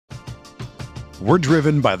We're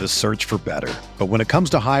driven by the search for better. But when it comes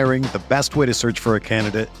to hiring, the best way to search for a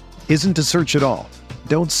candidate isn't to search at all.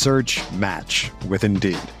 Don't search, match with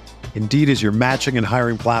Indeed. Indeed is your matching and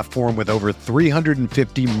hiring platform with over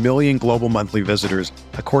 350 million global monthly visitors,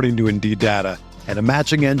 according to Indeed data, and a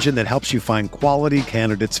matching engine that helps you find quality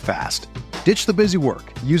candidates fast. Ditch the busy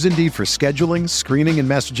work. Use Indeed for scheduling, screening, and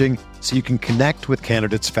messaging so you can connect with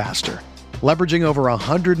candidates faster. Leveraging over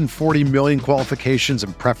 140 million qualifications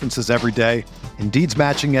and preferences every day, Indeed's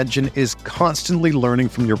matching engine is constantly learning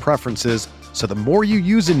from your preferences, so the more you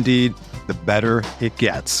use Indeed, the better it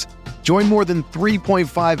gets. Join more than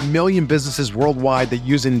 3.5 million businesses worldwide that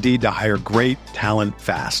use Indeed to hire great talent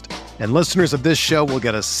fast. And listeners of this show will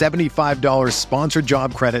get a $75 sponsored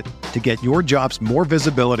job credit to get your jobs more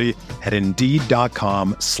visibility at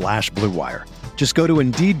Indeed.com/Blue Wire. Just go to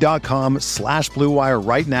Indeed.com/Blue Wire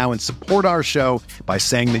right now and support our show by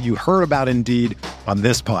saying that you heard about Indeed on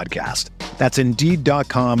this podcast. That's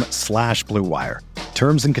Indeed.com/Blue Wire.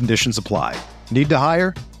 Terms and conditions apply. Need to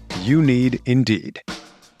hire? You need Indeed.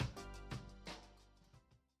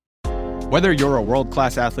 Whether you're a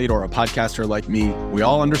world-class athlete or a podcaster like me, we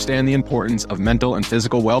all understand the importance of mental and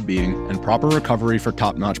physical well-being and proper recovery for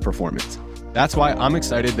top-notch performance. That's why I'm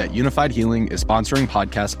excited that Unified Healing is sponsoring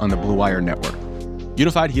podcasts on the Blue Wire Network.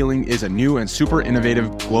 Unified Healing is a new and super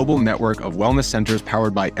innovative global network of wellness centers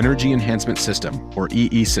powered by Energy Enhancement System, or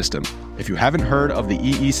EE System. If you haven't heard of the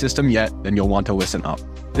EE System yet, then you'll want to listen up.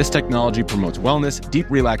 This technology promotes wellness, deep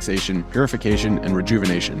relaxation, purification, and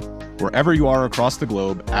rejuvenation. Wherever you are across the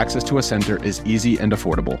globe, access to a center is easy and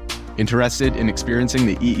affordable. Interested in experiencing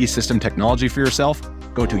the EE System technology for yourself?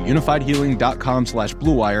 Go to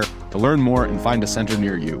unifiedhealing.com/Blue Wire to learn more and find a center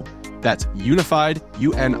near you. That's unified,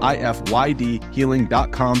 UNIFYD,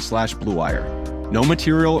 healing.com/Blue Wire. No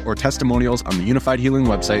material or testimonials on the Unified Healing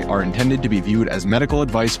website are intended to be viewed as medical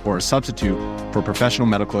advice or a substitute for professional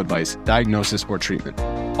medical advice, diagnosis, or treatment.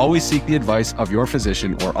 Always seek the advice of your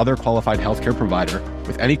physician or other qualified healthcare provider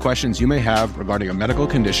with any questions you may have regarding a medical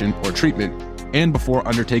condition or treatment and before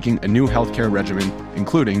undertaking a new healthcare regimen,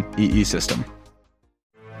 including EE System.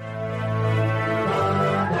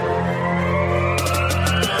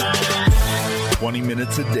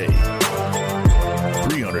 Minutes a day,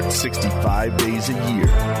 365 days a year.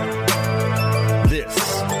 This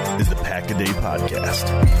is the Pack-A-Day Podcast.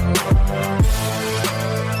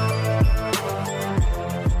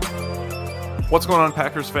 What's going on,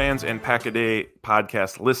 Packers fans and Pack-A-Day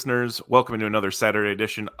Podcast listeners? Welcome to another Saturday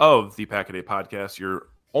edition of the Pack-A-Day Podcast, your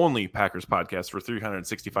only Packers podcast for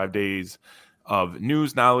 365 days of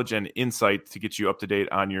news, knowledge, and insight to get you up to date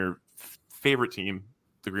on your favorite team,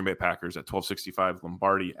 the Green Bay Packers, at 1265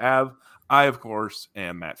 Lombardi Ave. I, of course,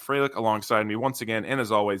 am Matt Freilich. Alongside me once again, and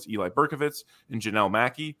as always, Eli Berkovitz and Janelle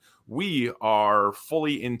Mackey. We are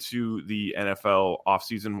fully into the NFL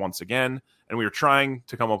offseason once again, and we are trying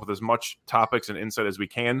to come up with as much topics and insight as we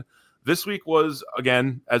can. This week was,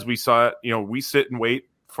 again, as we saw it, we sit and wait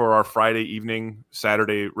for our Friday evening,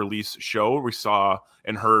 Saturday release show. We saw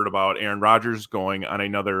and heard about Aaron Rodgers going on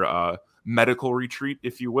another medical retreat,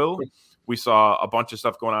 if you will. We saw a bunch of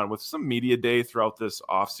stuff going on with some media day throughout this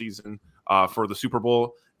offseason for the Super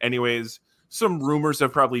Bowl. Anyways, some rumors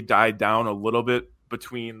have probably died down a little bit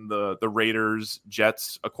between the Raiders,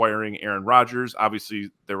 Jets acquiring Aaron Rodgers.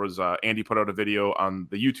 Obviously, there was Andy put out a video on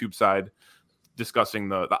the YouTube side discussing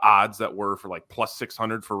the odds that were for like plus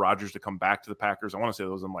 600 for Rodgers to come back to the Packers. I want to say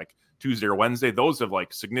those on like Tuesday or Wednesday. Those have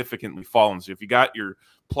like significantly fallen. So if you got your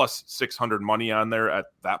plus 600 money on there at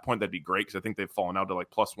that point, that'd be great, because I think they've fallen out to like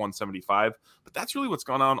plus 175. But that's really what's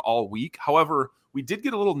gone on all week. However, we did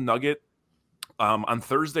get a little nugget on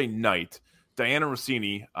Thursday night. Diana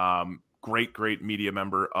Rossini, great media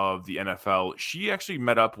member of the NFL. She actually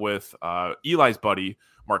met up with Eli's buddy,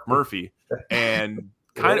 Mark Murphy, and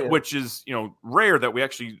which is, rare that we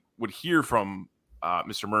actually would hear from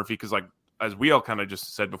Mr. Murphy, because like, as we all kind of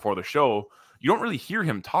just said before the show, you don't really hear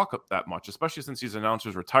him talk that much, especially since he's announced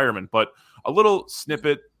his retirement. But a little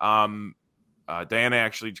snippet, Diana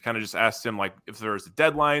actually kind of just asked him like if there's a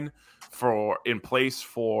deadline in place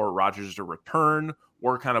for Rodgers to return,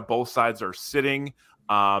 or kind of both sides are sitting.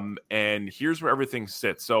 And here's where everything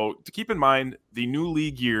sits. So to keep in mind, the new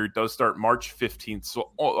league year does start March 15th.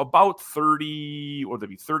 So about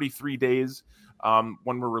 33 days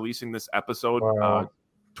when we're releasing this episode. Wow.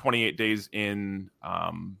 28 days in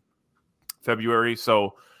February.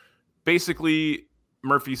 So basically,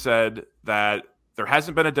 Murphy said that there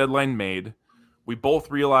hasn't been a deadline made. We both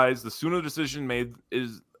realize the sooner the decision made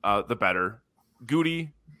is the better.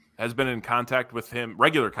 Goody has been in contact with him,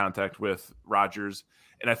 regular contact with Rodgers,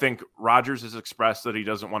 and I think Rodgers has expressed that he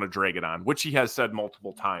doesn't want to drag it on, which he has said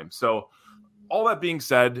multiple times. So all that being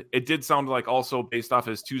said, it did sound like, also based off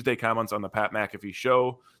his Tuesday comments on the Pat McAfee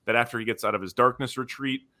show, that after he gets out of his darkness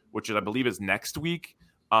retreat, which I believe is next week,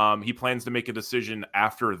 he plans to make a decision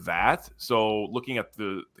after that. So looking at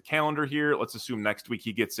the calendar here, let's assume next week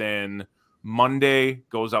he gets in Monday,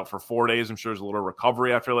 goes out for 4 days. I'm sure there's a little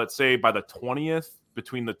recovery after, let's say, by the 20th,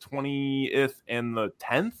 between the 20th and the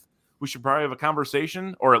 10th, we should probably have a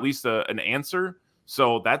conversation, or at least an answer.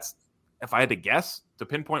 So that's, if I had to guess, to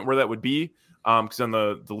pinpoint where that would be, because then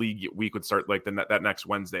the league week would start like that next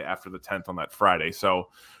Wednesday after the 10th on that Friday. So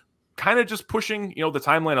kind of just pushing, the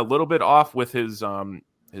timeline a little bit off with his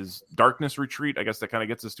darkness retreat. I guess that kind of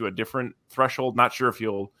gets us to a different threshold. Not sure if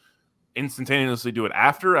he'll instantaneously do it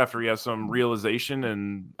after he has some realization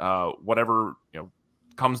and whatever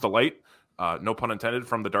comes to light. No pun intended,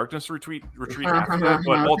 from the darkness retreat after that.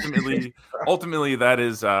 But ultimately, that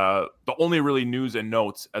is the only really news and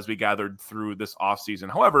notes as we gathered through this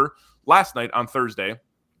offseason. However, last night on Thursday,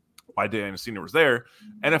 why Dan Senior was there,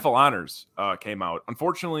 NFL honors came out.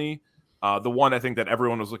 Unfortunately, the one I think that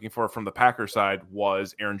everyone was looking for from the Packers side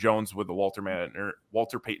was Aaron Jones with the Walter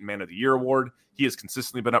Payton Man of the Year award. He has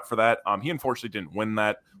consistently been up for that. He unfortunately didn't win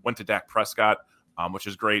that. Went to Dak Prescott, which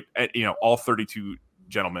is great. All 32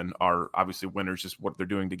 gentlemen are obviously winners, just what they're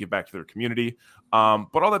doing to give back to their community.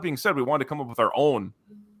 But all that being said, we wanted to come up with our own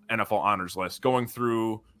NFL honors list, going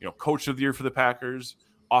through, Coach of the Year for the Packers,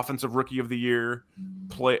 Offensive Rookie of the Year,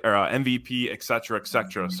 MVP, et cetera, et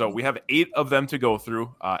cetera. So we have 8 of them to go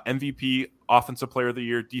through: MVP, Offensive Player of the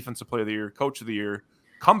Year, Defensive Player of the Year, Coach of the Year,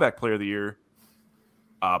 Comeback Player of the Year,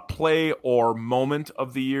 Play or Moment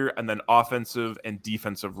of the Year, and then Offensive and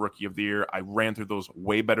Defensive Rookie of the Year. I ran through those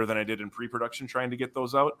way better than I did in pre-production trying to get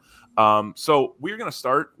those out. So we're going to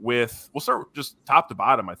start with, we'll start just top to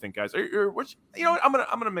bottom, I think, guys. Which, I'm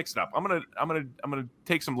gonna mix it up. I'm gonna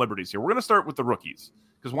take some liberties here. We're gonna start with the rookies,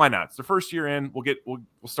 because why not? It's the first year in. We'll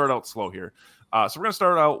start out slow here. So we're gonna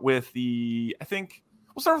start out with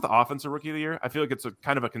we'll start with the Offensive Rookie of the Year. I feel like it's a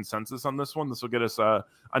kind of a consensus on this one. This will get us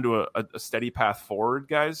onto a steady path forward,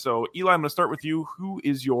 guys. So, Eli, I'm going to start with you. Who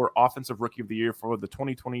is your Offensive Rookie of the Year for the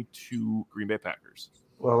 2022 Green Bay Packers?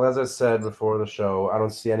 Well, as I said before the show, I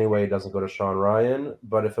don't see any way it doesn't go to Sean Ryan.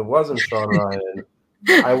 But if it wasn't Sean Ryan,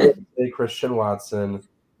 I would say Christian Watson.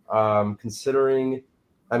 Considering,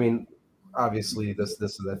 obviously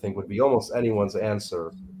this I think would be almost anyone's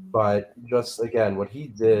answer. But just, again, what he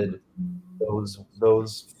did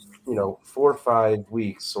those 4 or 5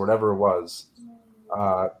 weeks or whatever it was,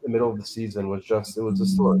 the middle of the season was a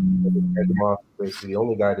story. Basically the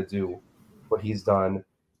only guy to do what he's done.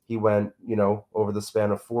 He went, over the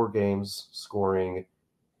span of 4 games, scoring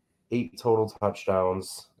 8 total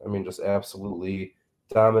touchdowns. Just absolutely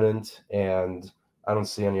dominant, and I don't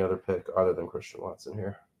see any other pick other than Christian Watson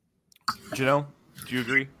here. Janelle, do you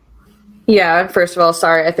agree? Yeah, first of all,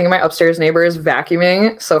 sorry. I think my upstairs neighbor is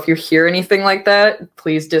vacuuming. So if you hear anything like that,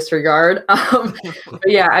 please disregard. But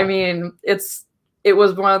yeah, it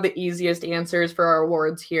was one of the easiest answers for our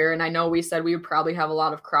awards here. And I know we said we would probably have a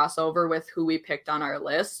lot of crossover with who we picked on our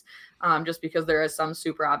list, just because there are some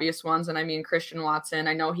super obvious ones. And Christian Watson,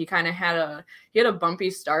 I know he kind of had a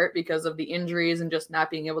bumpy start because of the injuries and just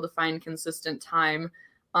not being able to find consistent time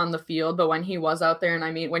on the field. But when he was out there,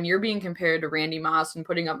 and when you're being compared to Randy Moss and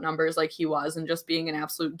putting up numbers like he was and just being an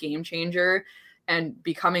absolute game changer and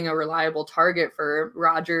becoming a reliable target for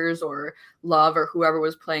Rodgers or Love or whoever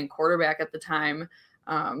was playing quarterback at the time,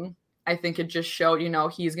 I think it just showed,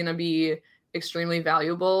 he's going to be extremely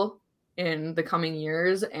valuable in the coming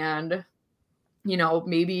years. And,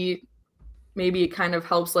 maybe it kind of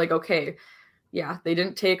helps, like, okay, yeah, they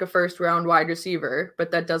didn't take a first-round wide receiver, but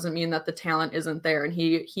that doesn't mean that the talent isn't there. And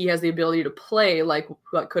he has the ability to play like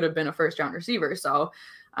what could have been a first-round receiver. So,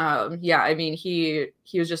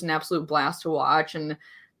 he was just an absolute blast to watch. And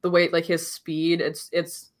the way, like, his speed,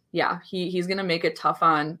 he's going to make it tough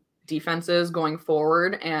on defenses going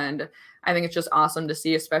forward. And I think it's just awesome to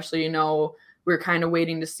see, especially, we're kind of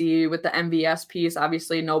waiting to see with the MVS piece.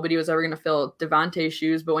 Obviously, nobody was ever going to fill Devontae's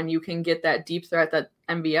shoes, but when you can get that deep threat that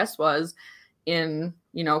MVS was in,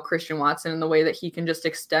 Christian Watson, and the way that he can just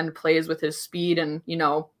extend plays with his speed, and,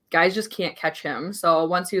 guys just can't catch him. So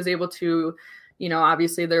once he was able to,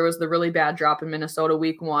 obviously there was the really bad drop in Minnesota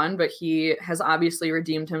week 1, but he has obviously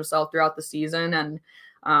redeemed himself throughout the season. And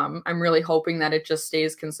I'm really hoping that it just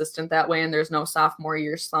stays consistent that way, and there's no sophomore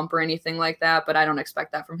year slump or anything like that, but I don't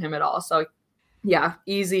expect that from him at all. So yeah,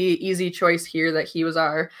 easy choice here that he was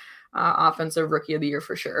our Offensive Rookie of the Year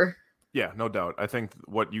for sure. Yeah, no doubt. I think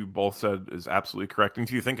what you both said is absolutely correct. And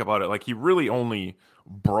if you think about it, like he really only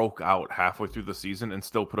broke out halfway through the season and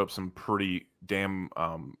still put up some pretty damn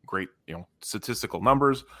great, statistical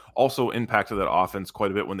numbers. Also impacted that offense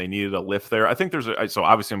quite a bit when they needed a lift there. I think so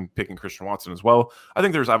obviously I'm picking Christian Watson as well. I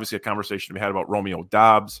think there's obviously a conversation to be had about Romeo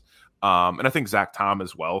Doubs. And I think Zach Tom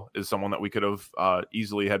as well is someone that we could have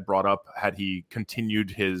easily had brought up had he continued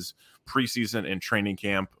his preseason and training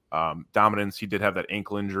camp dominance. He did have that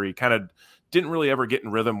ankle injury, kind of didn't really ever get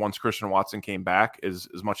in rhythm once Christian Watson came back as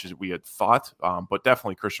much as we had thought. But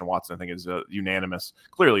definitely Christian Watson, I think, is unanimous,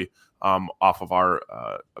 clearly off of our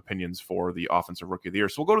opinions for the offensive rookie of the year.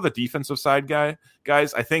 So we'll go to the defensive side,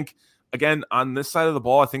 guys. I think, again, on this side of the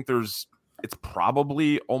ball, I think it's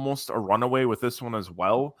probably almost a runaway with this one as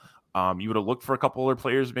well. You would have looked for a couple other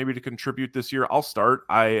players maybe to contribute this year. I'll start.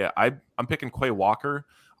 I'm picking Quay Walker.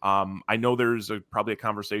 I know there's probably a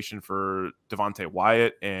conversation for Devontae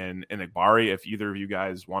Wyatt and Enagbare. If either of you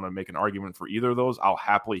guys want to make an argument for either of those, I'll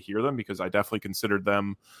happily hear them because I definitely considered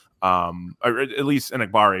them, or at least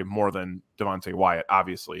Enagbare more than Devontae Wyatt,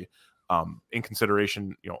 obviously, in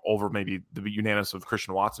consideration, over maybe the unanimous of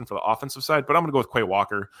Christian Watson for the offensive side. But I'm going to go with Quay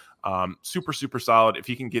Walker. Super, super solid. If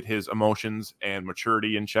he can get his emotions and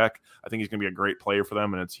maturity in check, I think he's going to be a great player for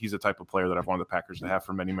them. And he's a type of player that I've wanted the Packers to have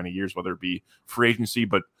for many, many years, whether it be free agency,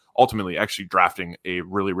 but ultimately actually drafting a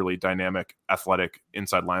really, really dynamic, athletic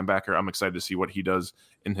inside linebacker. I'm excited to see what he does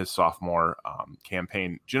in his sophomore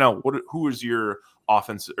campaign. Janelle, who is your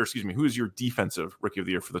defensive rookie of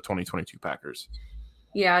the year for the 2022 Packers?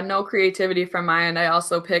 Yeah, no creativity from my end. I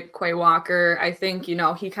also picked Quay Walker. I think, he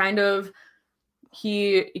kind of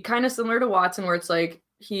similar to Watson, where it's like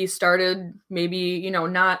he started maybe,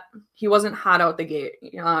 he wasn't hot out the gate.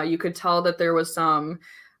 You could tell that there was some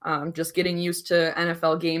just getting used to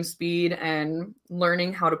NFL game speed and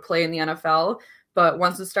learning how to play in the NFL. But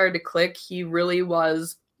once it started to click, he really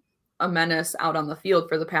was a menace out on the field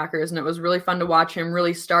for the Packers. And it was really fun to watch him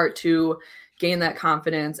really start to gain that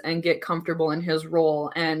confidence and get comfortable in his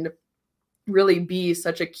role and really be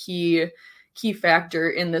such a key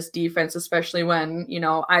factor in this defense, especially when,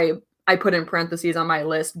 I put in parentheses on my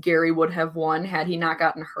list, Gary would have won had he not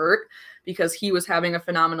gotten hurt because he was having a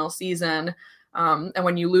phenomenal season. And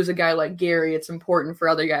when you lose a guy like Gary, it's important for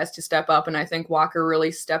other guys to step up. And I think Walker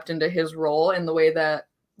really stepped into his role in the way that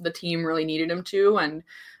the team really needed him to. And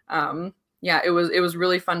it was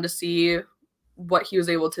really fun to see what he was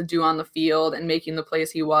able to do on the field and making the plays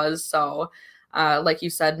he was. So like you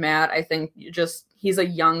said, Matt, I think he's a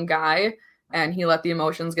young guy and he let the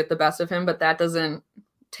emotions get the best of him, but that doesn't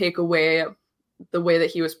take away the way that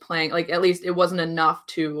he was playing. Like, at least it wasn't enough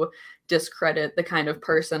to discredit the kind of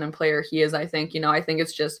person and player he is. I think, I think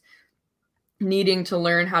it's just needing to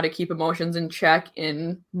learn how to keep emotions in check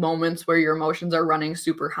in moments where your emotions are running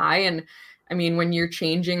super high. And I mean, when you're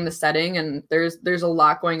changing the setting and there's a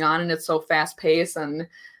lot going on and it's so fast paced and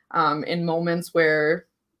in moments where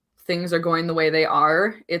things are going the way they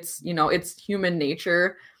are, it's human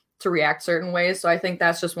nature to react certain ways. So I think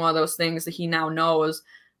that's just one of those things that he now knows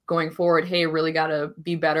going forward. Hey, really got to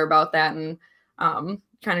be better about that. And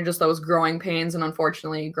kind of just those growing pains, and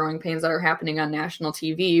unfortunately growing pains that are happening on national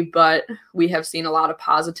TV, but we have seen a lot of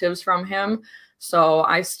positives from him. So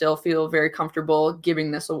I still feel very comfortable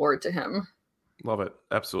giving this award to him. Love it.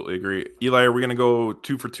 Absolutely agree. Eli, are we going to go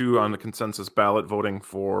 2 for 2 on the consensus ballot voting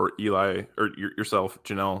for Eli or yourself,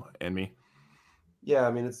 Janelle, and me? Yeah,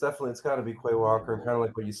 I mean, it's got to be Quay Walker, and kind of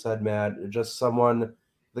like what you said, Matt, just someone,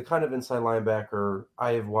 the kind of inside linebacker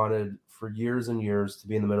I have wanted for years and years to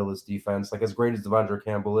be in the middle of this defense. Like, as great as Devondre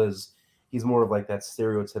Campbell is, he's more of like that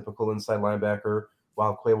stereotypical inside linebacker,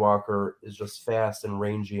 while Quay Walker is just fast and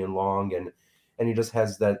rangy and long, and he just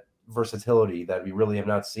has that versatility that we really have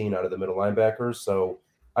not seen out of the middle linebackers. So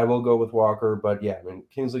I will go with Walker, but yeah, I mean,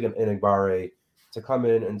 Kingsley Enagbare to come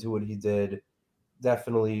in and do what he did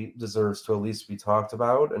definitely deserves to at least be talked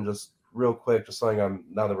about. And just real quick, just something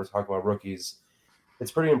now that we're talking about rookies,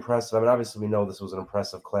 it's pretty impressive. I mean, obviously we know this was an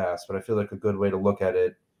impressive class, but I feel like a good way to look at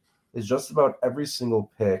it is just about every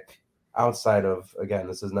single pick outside of, again,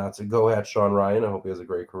 this is not to go at Sean Ryan, I hope he has a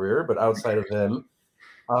great career, but outside of him,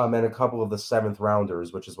 and a couple of the 7th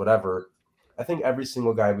rounders, which is whatever, I think every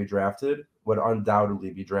single guy we drafted would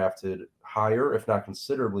undoubtedly be drafted higher, if not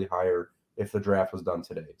considerably higher, if the draft was done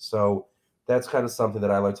today. So that's kind of something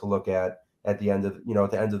that I like to look at the end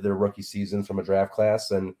of their rookie season from a draft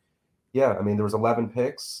class. And yeah, I mean, there was 11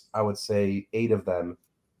 picks. I would say 8 of them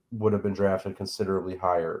would have been drafted considerably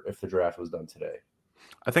higher if the draft was done today.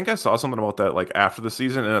 I think I saw something about that like after the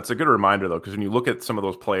season, and it's a good reminder though, because when you look at some of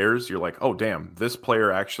those players, you're like, oh damn, this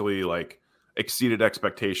player actually like exceeded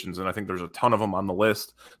expectations. And I think there's a ton of them on the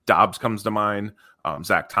list. Dobbs comes to mind.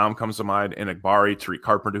 Zach Tom comes to mind. Enigbari, Tariq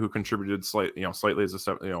Carpenter, who contributed slightly as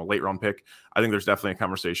a late round pick. I think there's definitely a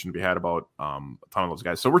conversation to be had about a ton of those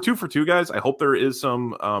guys. So we're 2 for 2, guys. I hope there is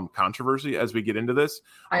some controversy as we get into this.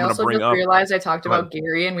 I also just realized I talked about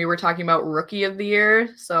Gary, and we were talking about Rookie of the Year.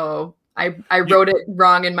 So I wrote it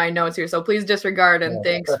wrong in my notes here. So please disregard, and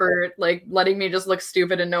thanks for letting me just look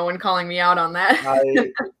stupid and no one calling me out on that.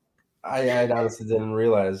 I honestly didn't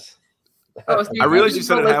realize. Oh, so I realized you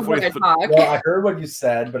said it halfway through. Well, I heard what you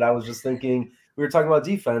said, but I was just thinking we were talking about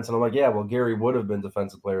defense, and I'm like, yeah, well, Gary would have been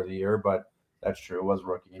Defensive Player of the Year, but that's true. It was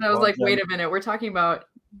rookie. I was like, wait a minute, we're talking about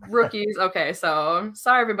rookies. Okay, so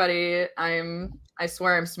sorry, everybody. I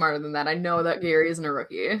swear I'm smarter than that. I know that Gary isn't a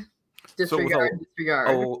rookie. Disregard.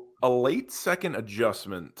 A late second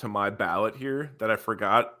adjustment to my ballot here that I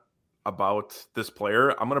forgot about this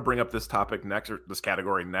player. I'm going to bring up this topic next, or this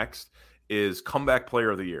category next, is comeback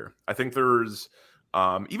player of the year. I think there's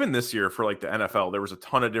even this year for the NFL, there was a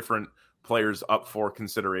ton of different players up for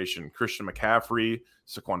consideration. Christian McCaffrey,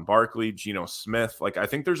 Saquon Barkley, Geno Smith. I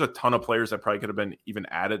think there's a ton of players that probably could have been even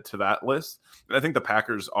added to that list. And I think the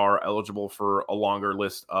Packers are eligible for a longer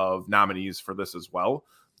list of nominees for this as well.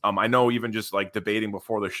 I know even just debating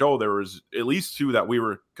before the show, there was at least 2 that we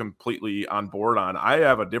were completely on board on. I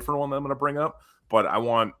have a different one that I'm going to bring up, but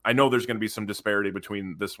I know there's going to be some disparity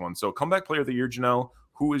between this one. So comeback player of the year, Janelle,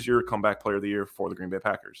 who is your comeback player of the year for the Green Bay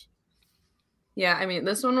Packers? Yeah, I mean,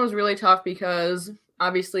 this one was really tough because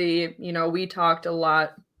obviously, we talked a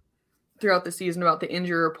lot throughout the season about the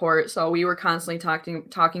injury report. So we were constantly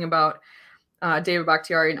talking about David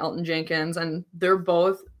Bakhtiari and Elgton Jenkins, and they're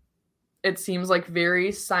both, it seems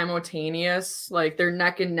very simultaneous, they're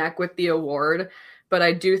neck and neck with the award. But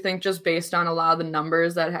I do think just based on a lot of the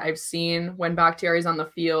numbers that I've seen when Bakhtiari's on the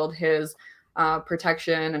field, his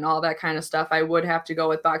protection and all that kind of stuff, I would have to go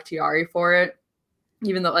with Bakhtiari for it.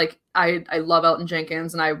 Even though I love Elgton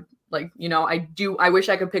Jenkins, and I wish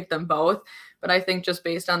I could pick them both, but I think just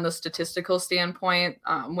based on the statistical standpoint,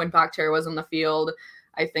 when Bakhtiari was on the field,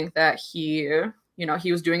 I think that he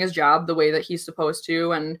was doing his job the way that he's supposed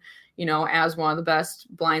to, and as one of the best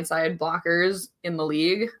blindside blockers in the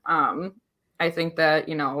league. I think that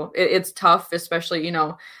it's tough, especially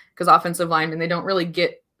because offensive linemen, they don't really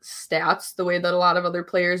get stats the way that a lot of other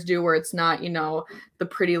players do, where it's not the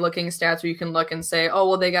pretty looking stats where you can look and say, oh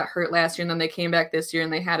well, they got hurt last year and then they came back this year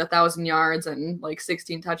and they had 1,000 yards and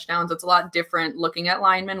 16 touchdowns. It's a lot different looking at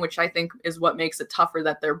linemen, which I think is what makes it tougher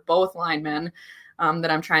that they're both linemen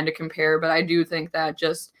that I'm trying to compare. But I do think that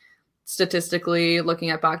just statistically looking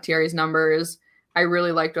at Bakhtiari's numbers, I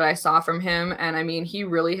really liked what I saw from him. And I mean, he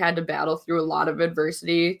really had to battle through a lot of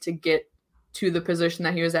adversity to get to the position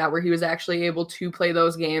that he was at, where he was actually able to play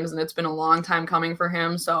those games. And it's been a long time coming for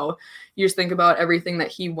him. So you just think about everything that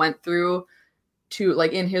he went through to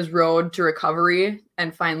in his road to recovery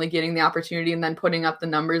and finally getting the opportunity and then putting up the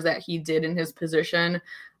numbers that he did in his position.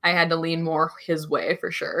 I had to lean more his way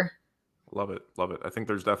for sure. Love it. I think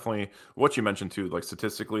there's definitely what you mentioned too,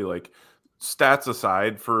 statistically, stats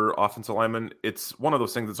aside for offensive linemen, it's one of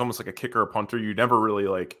those things that's almost like a kicker or punter. You never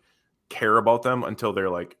really care about them until they're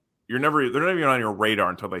they're not even on your radar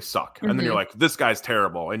until they suck. And then you're this guy's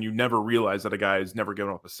terrible. And you never realize that a guy has never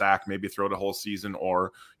given up a sack, maybe throughout a whole season,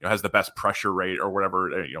 or has the best pressure rate or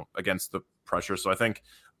whatever, against the pressure. So I think,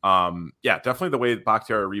 definitely the way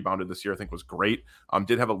Bakhtiari rebounded this year, I think was great.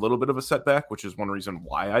 Did have a little bit of a setback, which is one reason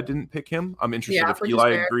why I didn't pick him. I'm interested if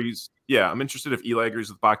Eli agrees. Yeah, I'm interested if Eli agrees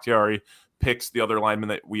with Bakhtiari, picks the other lineman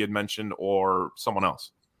that we had mentioned, or someone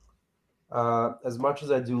else. As much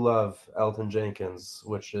as I do love Elgton Jenkins,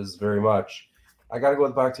 which is very much, I got to go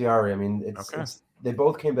with Bakhtiari. I mean, it's they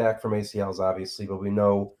both came back from ACLs, obviously, but we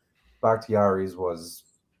know Bakhtiari's was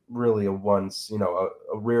really a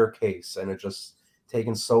rare case, and it just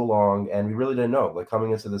taken so long, and we really didn't know.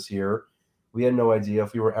 Coming into this year, we had no idea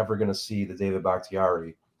if we were ever going to see the David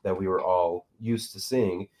Bakhtiari that we were all used to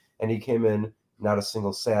seeing, and he came in, not a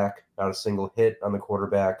single sack, not a single hit on the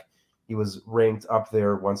quarterback. He was ranked up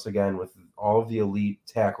there once again with all of the elite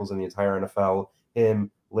tackles in the entire NFL.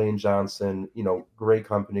 Him, Lane Johnson, great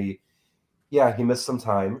company. Yeah, he missed some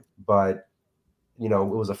time, but, it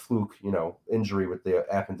was a fluke, injury with the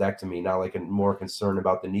appendectomy, not more concerned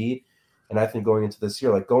about the knee. And I think going into this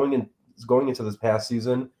year, going into this past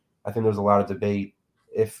season, I think there was a lot of debate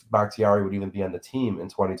if Bakhtiari would even be on the team in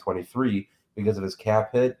 2023 because of his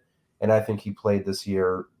cap hit. And I think he played this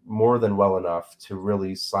year more than well enough to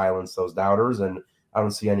really silence those doubters. And I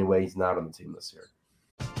don't see any way he's not on the team this year.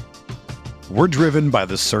 We're driven by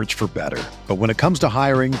the search for better. But when it comes to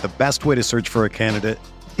hiring, the best way to search for a candidate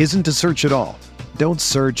isn't to search at all. Don't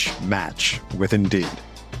search, match with Indeed.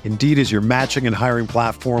 Indeed is your matching and hiring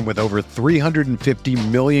platform with over 350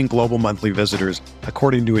 million global monthly visitors,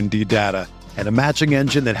 according to Indeed data, and a matching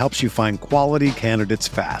engine that helps you find quality candidates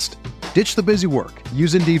fast. Ditch the busy work.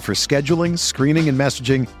 Use Indeed for scheduling, screening, and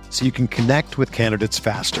messaging so you can connect with candidates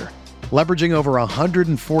faster. Leveraging over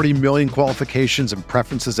 140 million qualifications and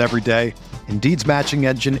preferences every day, Indeed's matching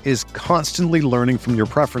engine is constantly learning from your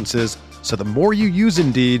preferences, so the more you use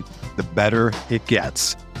Indeed, the better it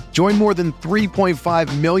gets. Join more than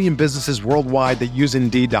 3.5 million businesses worldwide that use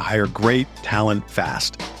Indeed to hire great talent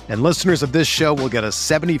fast. And listeners of this show will get a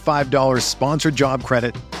 $75 sponsored job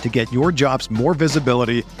credit to get your jobs more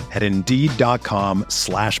visibility at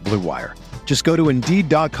Indeed.com/Blue Wire. Just go to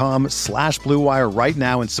Indeed.com/Blue Wire right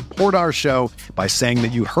now and support our show by saying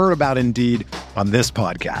that you heard about Indeed on this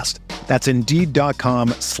podcast. That's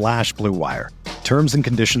Indeed.com/Blue Wire. Terms and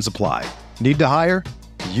conditions apply. Need to hire?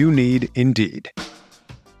 You need Indeed.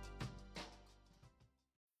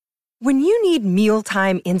 When you need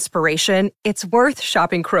mealtime inspiration, it's worth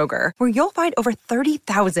shopping Kroger, where you'll find over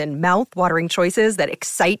 30,000 mouth-watering choices that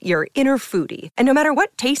excite your inner foodie. And no matter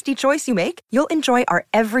what tasty choice you make, you'll enjoy our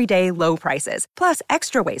everyday low prices, plus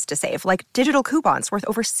extra ways to save, like digital coupons worth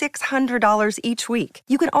over $600 each week.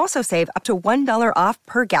 You can also save up to $1 off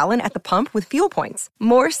per gallon at the pump with fuel points.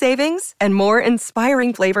 More savings and more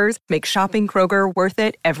inspiring flavors make shopping Kroger worth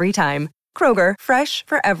it every time. Kroger, fresh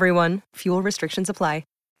for everyone. Fuel restrictions apply.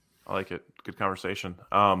 I like it. Good conversation.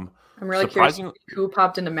 I'm really curious who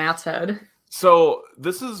popped into Matt's head. So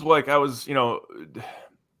this is like I was,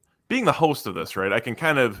 being the host of this, right? I can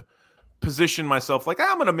kind of position myself like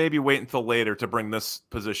I'm going to maybe wait until later to bring this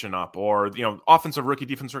position up, or offensive rookie,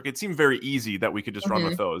 defensive rookie. It seemed very easy that we could just run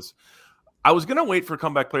with those. I was going to wait for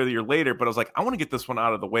comeback player of the year later, but I was like, I want to get this one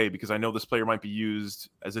out of the way because I know this player might be used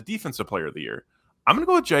as a defensive player of the year. I'm going to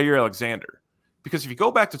go with Jair Alexander. Because if you go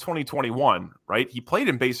back to 2021, right, he played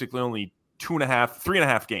in basically only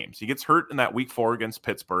 3.5 games. He gets hurt in that week 4 against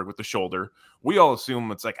Pittsburgh with the shoulder. We all assume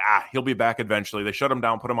it's like, he'll be back eventually. They shut him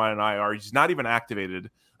down, put him on an IR. He's not even activated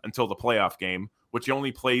until the playoff game, which he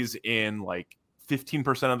only plays in like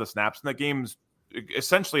 15% of the snaps in that game. Is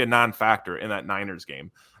essentially a non-factor in that Niners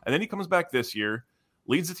game. And then he comes back this year,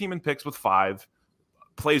 leads the team in picks with 5,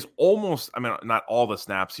 plays not all the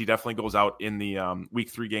snaps. He definitely goes out in the week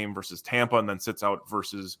 3 game versus Tampa and then sits out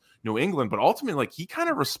versus New England. But ultimately, he kind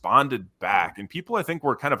of responded back. And people, I think,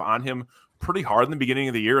 were kind of on him pretty hard in the beginning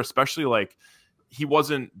of the year, especially he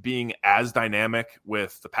wasn't being as dynamic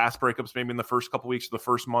with the pass breakups maybe in the first couple weeks of the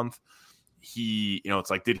first month. He,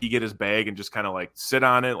 it's like, did he get his bag and just kind of sit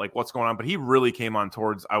on it? Like, what's going on? But he really came on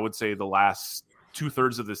towards, I would say, the last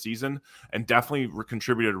 2/3 of the season and definitely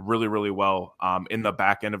contributed really, really well in the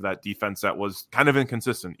back end of that defense that was kind of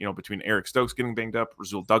inconsistent, between Eric Stokes getting banged up,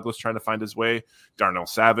 Rasul Douglas trying to find his way, Darnell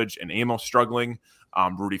Savage and Amos struggling,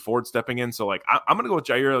 Rudy Ford stepping in. So I'm going to go with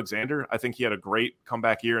Jair Alexander. I think he had a great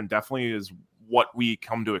comeback year and definitely is what we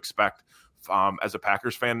come to expect as a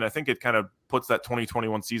Packers fan. And I think it kind of puts that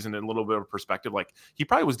 2021 season in a little bit of perspective. He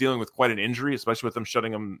probably was dealing with quite an injury, especially with them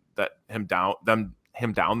shutting him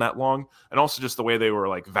down that long, and also just the way they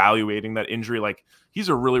were evaluating that injury. He's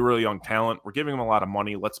a really, really young talent. We're giving him a lot of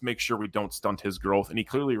money. Let's make sure we don't stunt his growth. And he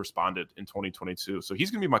clearly responded in 2022. So he's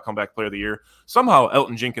going to be my comeback player of the year. Somehow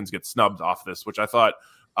Elton Jenkins gets snubbed off this, which I thought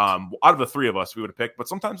out of the 3 of us we would have picked, but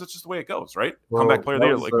sometimes that's just the way it goes, right? Comeback player of the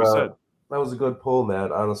year, like we said. That was a good pull,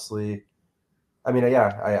 Matt. Honestly, I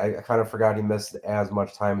kind of forgot he missed as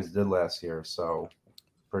much time as he did last year. So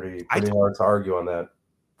pretty hard to argue on that.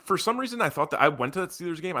 For some reason, I thought that I went to that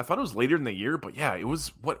Steelers game. I thought it was later in the year, but yeah, it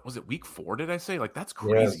was, what was it, week 4, did I say? That's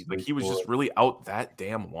crazy. Yeah, he was just really out that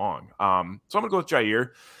damn long. So I'm going to go with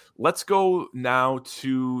Jair. Let's go now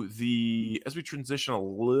to as we transition a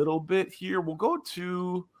little bit here, we'll go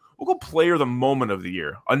player of the moment of the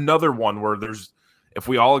year. Another one where if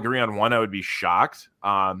we all agree on one, I would be shocked.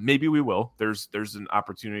 Maybe we will. There's an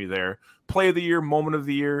opportunity there. Play of the year, moment of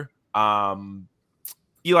the year. Eli,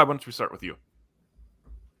 why don't we start with you?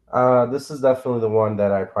 This is definitely the one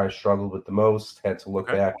that I probably struggled with the most. Had to look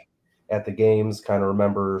back at the games, kind of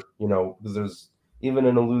remember, because there's, even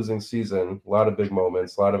in a losing season, a lot of big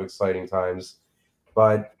moments, a lot of exciting times.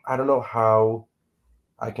 But I don't know how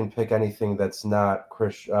I can pick anything that's not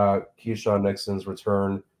Keyshawn Nixon's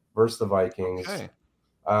return versus the Vikings. Okay.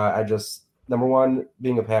 Number one,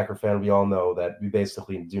 being a Packer fan, we all know that we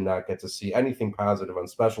basically do not get to see anything positive on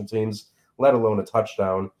special teams, let alone a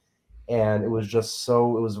touchdown. And it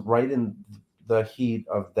was right in the heat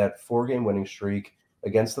of that 4-game winning streak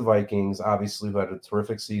against the Vikings, obviously, who had a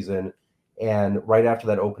terrific season. And right after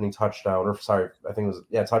that opening touchdown, touchdown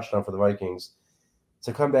for the Vikings,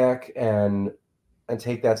 to come back and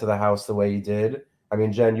take that to the house the way he did. I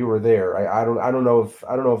mean, Jen, you were there. I don't know if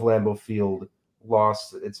Lambeau Field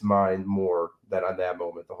lost its mind more than on that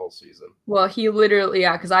moment the whole season. Well, he literally,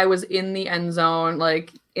 yeah, because I was in the end zone,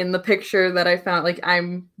 like in the picture that I found, like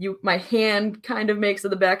my hand kind of makes to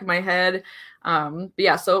the back of my head. But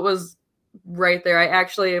yeah, so it was right there.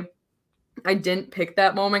 I didn't pick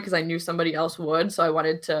that moment because I knew somebody else would, so I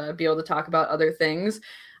wanted to be able to talk about other things.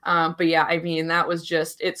 But yeah, I mean, that was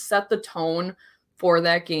just, it set the tone for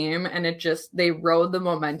that game, and they rode the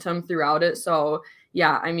momentum throughout it. So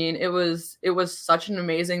yeah, I mean, it was such an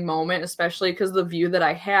amazing moment, especially because the view that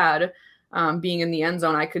I had being in the end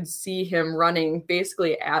zone, I could see him running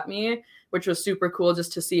basically at me, which was super cool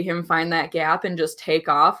just to see him find that gap and just take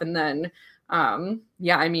off. And then,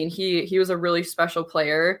 yeah, I mean, he was a really special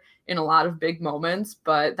player in a lot of big moments,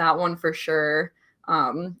 but that one for sure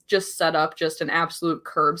just set up just an absolute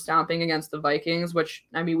curb stomping against the Vikings, which,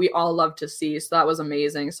 I mean, we all love to see. So that was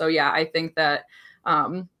amazing. So yeah, I think that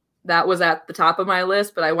that was at the top of my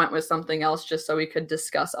list, but I went with something else just so we could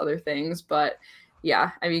discuss other things. But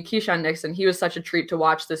yeah, I mean, Keyshawn Nixon, he was such a treat to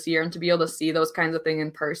watch this year, and to be able to see those kinds of things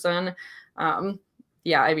in person.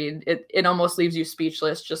 Yeah, I mean, it almost leaves you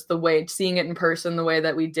speechless, just the way, seeing it in person the way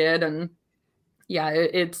that we did. And yeah,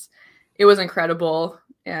 it was incredible.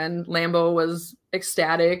 And Lambeau was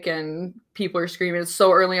ecstatic, and people are screaming. It's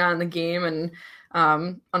so early on in the game.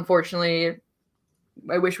 And unfortunately,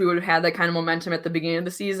 I wish we would have had that kind of momentum at the beginning of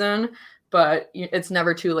the season, but it's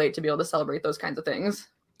never too late to be able to celebrate those kinds of things.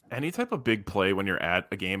 Any type of big play when you're at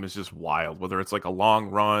a game is just wild, whether it's like a long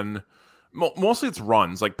run. Mostly it's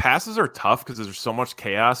runs. Like passes are tough because there's so much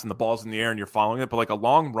chaos and the ball's in the air and you're following it. But like a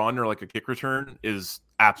long run or like a kick return is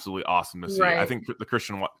absolutely awesome to see. Right. I think the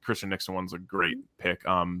Christian Nixon one's a great pick.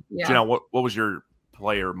 Yeah. Janelle, what was your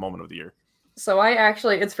player moment of the year? So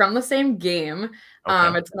it's from the same game.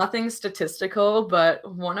 Okay. It's nothing statistical,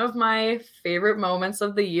 but one of my favorite moments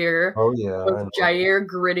of the year was Jair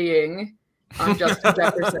grittying on Justin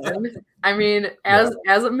Jefferson. I mean, as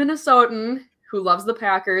a Minnesotan who loves the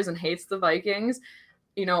Packers and hates the Vikings,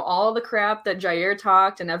 you know, all the crap that Jair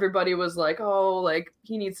talked, and everybody was like, oh, like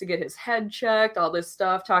he needs to get his head checked, all this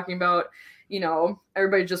stuff, talking about, you know,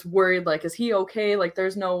 everybody just worried, like, is he okay? Like,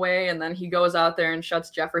 there's no way. And then he goes out there and shuts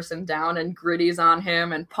Jefferson down and gritties on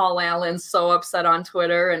him. And Paul Allen's so upset on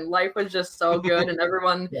Twitter, and life was just so good. And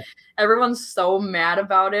everyone's so mad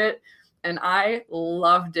about it. And I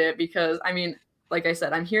loved it because, I mean, like I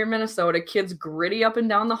said, I'm here in Minnesota. Kids gritty up and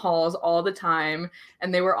down the halls all the time.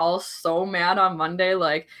 And they were all so mad on Monday,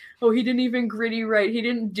 like, oh, he didn't even gritty right. He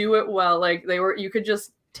didn't do it well. Like you could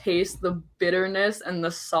just taste the bitterness and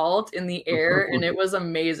the salt in the air. And it was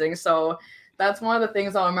amazing. So that's one of the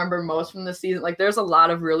things I'll remember most from the season. Like there's a lot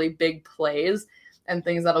of really big plays and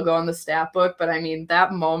things that'll go in the stat book. But I mean,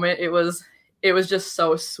 that moment, it was just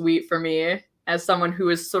so sweet for me as someone who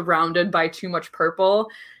is surrounded by too much purple.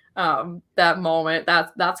 That moment,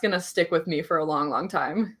 that's going to stick with me for a long, long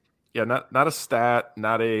time. Yeah. Not a stat,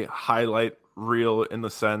 not a highlight reel in the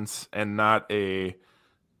sense, and not a,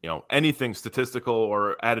 you know, anything statistical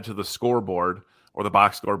or added to the scoreboard or the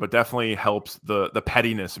box score, but definitely helps the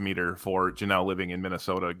pettiness meter for Janelle living in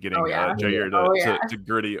Minnesota, getting Jair to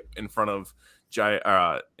gritty in front of Justin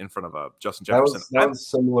Jefferson. That was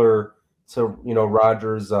similar to, you know,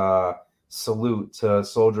 Rodgers' salute to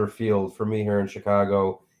Soldier Field for me here in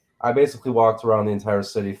Chicago. I basically walked around the entire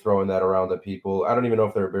city throwing that around at people. I don't even know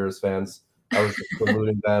if they were Bears fans. I was just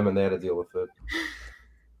saluting them, and they had to deal with it.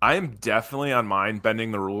 I am definitely on mine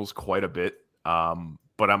bending the rules quite a bit, but I'm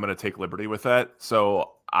going to take liberty with that.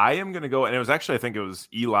 So I am going to go, and it was actually, I think it was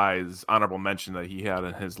Eli's honorable mention that he had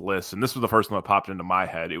in his list, and this was the first one that popped into my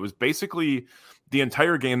head. It was basically the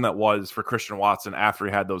entire game that was for Christian Watson after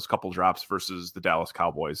he had those couple drops versus the Dallas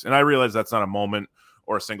Cowboys. And I realize that's not a moment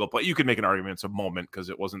or a single play. You could make an argument it's a moment because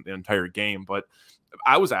it wasn't the entire game, but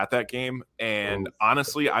I was at that game, and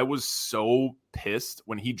honestly, I was so pissed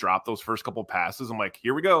when he dropped those first couple passes. I'm like,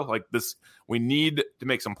 here we go. Like this, we need to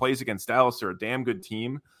make some plays against Dallas. They're a damn good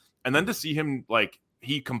team. And then to see him, like,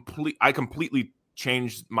 I completely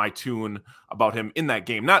changed my tune about him in that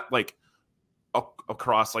game. Not like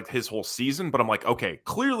across like his whole season, but I'm like, okay,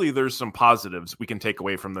 clearly there's some positives we can take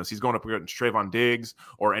away from this. He's going up against Trayvon Diggs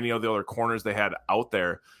or any of the other corners they had out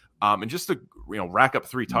there. And just to, you know, rack up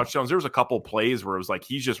 3 touchdowns. There was a couple plays where it was like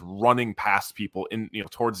he's just running past people in, you know,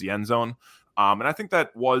 towards the end zone. And I think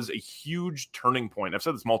that was a huge turning point. I've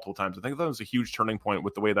said this multiple times. I think that was a huge turning point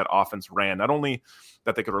with the way that offense ran. Not only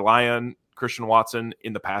that they could rely on Christian Watson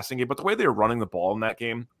in the passing game, but the way they were running the ball in that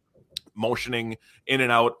game. motioning in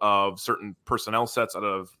and out of certain personnel sets, out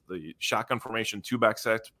of the shotgun formation, 2-back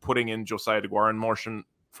set, putting in Josiah DeGuara in motion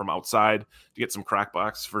from outside to get some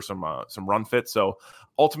crackbacks for some run fit. So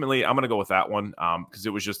ultimately, I'm going to go with that one because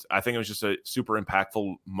I think it was just a super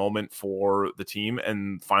impactful moment for the team,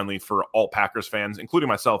 and finally for all Packers fans, including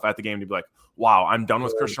myself at the game, to be like, wow, I'm done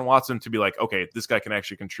with Christian Watson, to be like, okay, this guy can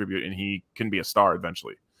actually contribute and he can be a star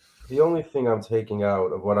eventually. The only thing I'm taking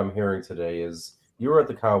out of what I'm hearing today is you were at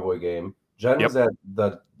the Cowboy game, Jen was at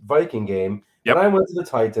the Viking game, and I went to the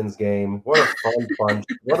Titans game. What a fun punch.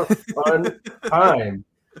 What a fun time.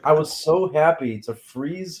 I was so happy to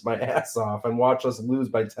freeze my ass off and watch us lose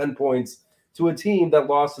by 10 points to a team that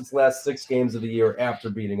lost its last 6 games of the year after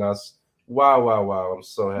beating us. Wow. I'm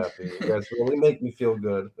so happy. You guys really make me feel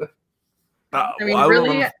good.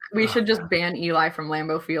 We should just ban Eli from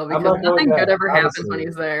Lambeau Field because nothing good ever happens when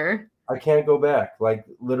he's there. I can't go back. Like,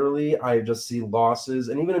 literally, I just see losses.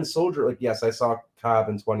 And even in Soldier, like, yes, I saw Cobb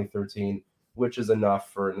in 2013, which is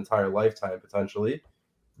enough for an entire lifetime, potentially.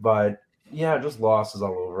 But yeah, just losses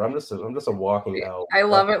all over. I'm just a walking L. I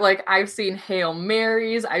love it. Like, I've seen Hail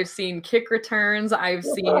Marys, I've seen kick returns, I've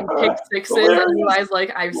seen pick sixes, and Eli's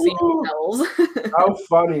like, I've seen L's. How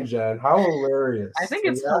funny, Jen. How hilarious. I think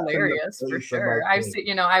it's hilarious for sure. I've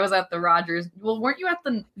seen, I was at the Rodgers. Well, weren't you at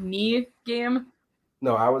the knee game?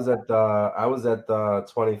 No, I was at the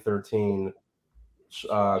 2013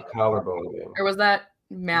 collarbone game. Or was that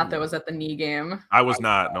Matt that was at the knee game? I was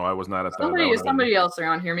not. No, I was not at that. Somebody else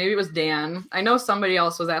around here. Maybe it was Dan. I know somebody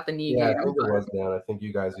else was at the knee game. Yeah, I think it was Dan. I think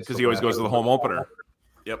you guys, because he always goes to the home opener.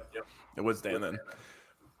 Yep. It was Dan then.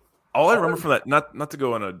 All I remember from that, not to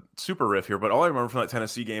go on a super riff here, but all I remember from that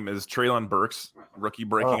Tennessee game is Treylon Burks, rookie,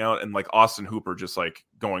 breaking out, and like Austin Hooper just like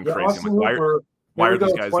going crazy. Austin Hooper, why are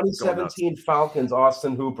these guys 2017 Falcons,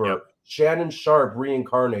 Austin Hooper, Shannon Sharp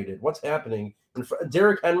reincarnated. What's happening?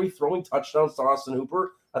 Derrick Henry throwing touchdowns to Austin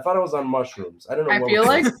Hooper. I thought I was on mushrooms. I don't know. I feel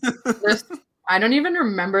like this. I don't even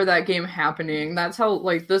remember that game happening. That's how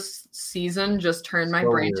like this season just turned my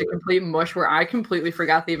brain to complete mush, where I completely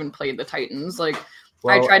forgot they even played the Titans. Like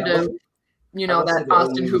I tried to, that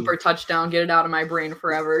Austin Hooper touchdown, get it out of my brain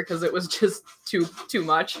forever because it was just too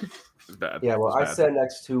much. Bad. Yeah, well, I sat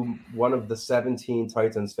next to one of the 17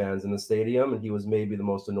 Titans fans in the stadium, and he was maybe the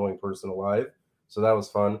most annoying person alive. So that was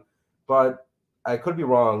fun. But I could be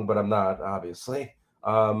wrong, but I'm not, obviously.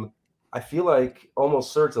 I feel like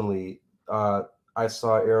almost certainly I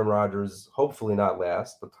saw Aaron Rodgers, hopefully not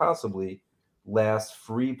last, but possibly last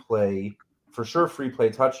free play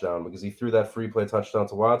touchdown, because he threw that free play touchdown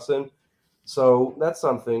to Watson. So that's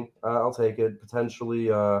something. I'll take it.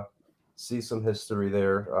 Potentially see some history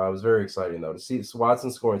there. It was very exciting, though. To see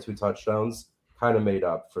Watson scoring 2 touchdowns kind of made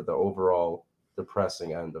up for the overall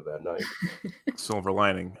depressing end of that night. Silver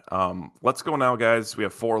lining. Let's go now, guys. We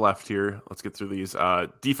have 4 left here. Let's get through these.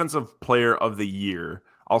 Defensive player of the year.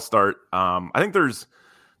 I'll start. I think this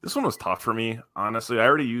one was tough for me, honestly. I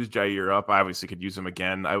already used Jair up. I obviously could use him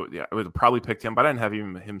again. I would have probably picked him, but I didn't have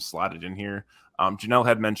him slotted in here. Janelle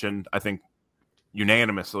had mentioned, I think,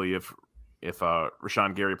 unanimously, if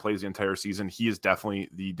Rashawn Gary plays the entire season, he is definitely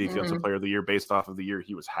the defensive player of the year based off of the year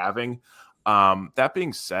he was having. That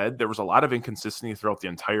being said, there was a lot of inconsistency throughout the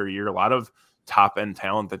entire year, a lot of top-end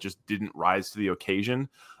talent that just didn't rise to the occasion.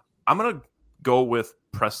 I'm going to go with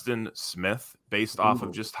Preston Smith based off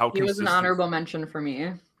of just how he was an honorable mention for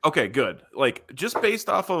me. Okay, good. Like, just based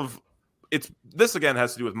off of this again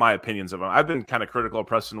has to do with my opinions of him. I've been kind of critical of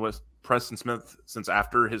Preston Smith since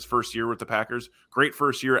after his first year with the Packers. Great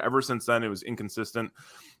first year. Ever since then, it was inconsistent.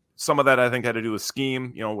 Some of that I think had to do with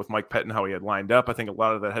scheme, with Mike Pettin, how he had lined up. I think a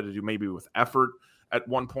lot of that had to do maybe with effort at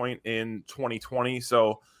one point in 2020.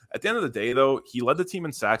 So at the end of the day, though, he led the team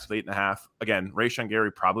in sacks with 8.5. Again, Rashawn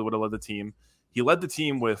Gary probably would have led the team. He led the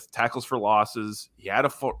team with tackles for losses. He had a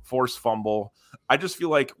forced fumble. I just feel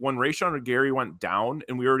like when Rashawn Gary went down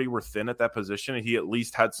and we already were thin at that position, he at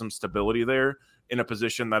least had some stability there in a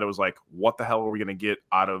position that it was like, what the hell are we going to get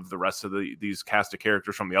out of the rest of these cast of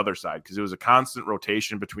characters from the other side? Because it was a constant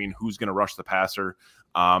rotation between who's going to rush the passer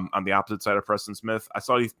on the opposite side of Preston Smith. I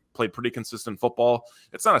saw he played pretty consistent football.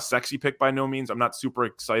 It's not a sexy pick by no means. I'm not super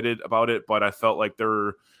excited about it, but I felt like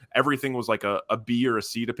everything was like a B or a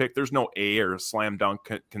C to pick. There's no A or a slam dunk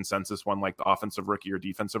consensus one like the offensive rookie or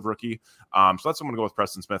defensive rookie. So that's what I'm going to go with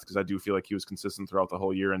Preston Smith, because I do feel like he was consistent throughout the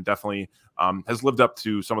whole year and definitely has lived up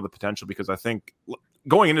to some of the potential, because I think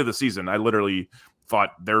going into the season, I literally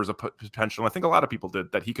thought there was a potential, I think a lot of people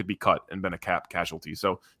did, that he could be cut and been a cap casualty.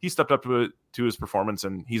 So he stepped up to his performance,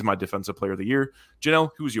 and he's my defensive player of the year. Janelle,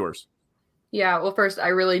 who's yours? Yeah, well, first, I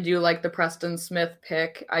really do like the Preston Smith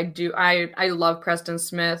pick. I love Preston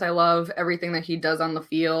Smith. I love everything that he does on the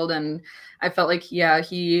field. And I felt like, yeah,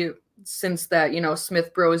 since that,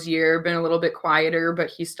 Smith Bros year, been a little bit quieter, but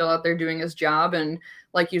he's still out there doing his job. And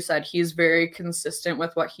like you said, he's very consistent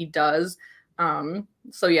with what he does.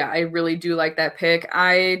 So yeah, I really do like that pick.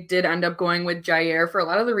 I did end up going with Jair for a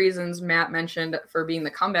lot of the reasons Matt mentioned for being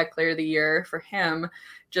the comeback player of the year for him.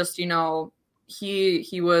 Just, he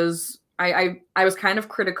was, I was kind of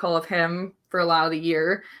critical of him for a lot of the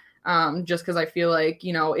year, just because I feel like,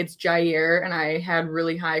 it's Jair and I had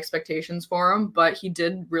really high expectations for him, but he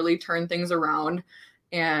did really turn things around,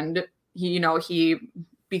 and he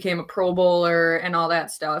became a Pro Bowler and all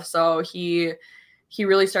that stuff. So he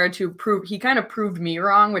really started to he kind of proved me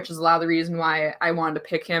wrong, which is a lot of the reason why I wanted to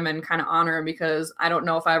pick him and kind of honor him, because I don't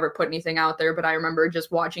know if I ever put anything out there, but I remember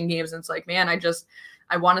just watching games and it's like, man,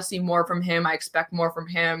 I want to see more from him. I expect more from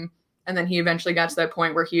him. And then he eventually got to that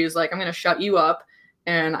point where he was like, I'm going to shut you up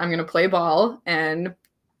and I'm going to play ball. And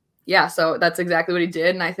yeah, so that's exactly what he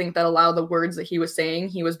did. And I think that a lot of the words that he was saying,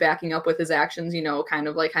 he was backing up with his actions, kind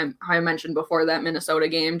of like how I mentioned before that Minnesota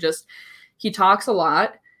game. Just he talks a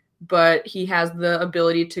lot, but he has the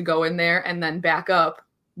ability to go in there and then back up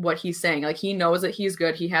what he's saying. Like, he knows that he's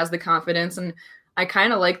good. He has the confidence. And I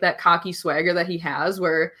kind of like that cocky swagger that he has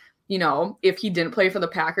where, if he didn't play for the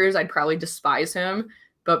Packers, I'd probably despise him.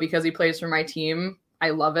 But because he plays for my team,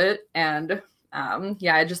 I love it. And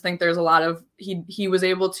yeah, I just think there's a lot of, he was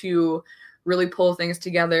able to really pull things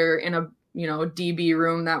together in a, DB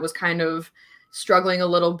room that was kind of struggling a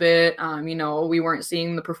little bit. We weren't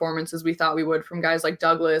seeing the performances we thought we would from guys like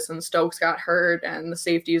Douglas, and Stokes got hurt and the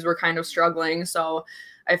safeties were kind of struggling. So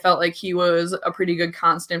I felt like he was a pretty good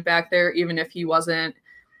constant back there, even if he wasn't,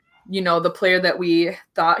 the player that we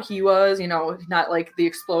thought he was, not like the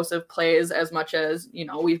explosive plays as much as,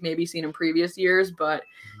 we've maybe seen in previous years, but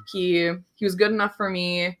he was good enough for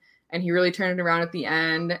me, and he really turned it around at the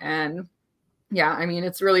end. And yeah, I mean,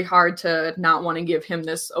 it's really hard to not want to give him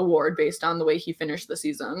this award based on the way he finished the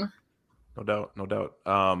season. No doubt.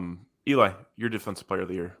 Eli, your defensive player of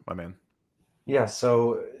the year, my man. Yeah,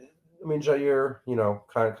 so I mean, Jair,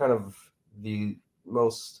 kind of the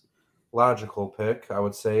most logical pick, I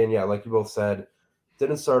would say. And yeah, like you both said,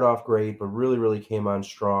 didn't start off great, but really, really came on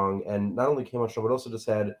strong. And not only came on strong, but also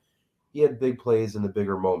he had big plays in the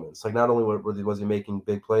bigger moments. Like, not only was he making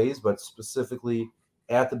big plays, but specifically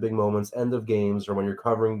at the big moments, end of games, or when you're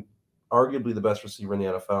covering arguably the best receiver in the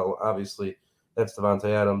NFL. Obviously, that's Davante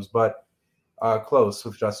Adams, but close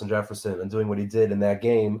with Justin Jefferson and doing what he did in that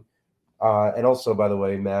game. And also, by the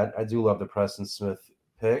way, Matt, I do love the Preston Smith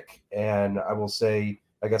pick. And I will say,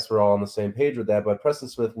 I guess we're all on the same page with that, but Preston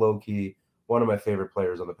Smith, low-key, one of my favorite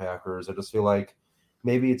players on the Packers. I just feel like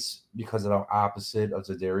maybe it's because of how opposite of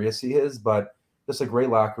Za'Darius he is, but just a great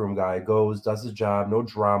locker room guy. Goes, does his job, no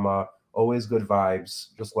drama, always good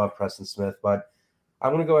vibes. Just love Preston Smith. But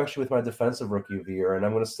I'm going to go actually with my defensive rookie of the year, and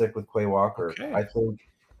I'm going to stick with Quay Walker. Okay. I think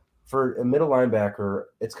for a middle linebacker,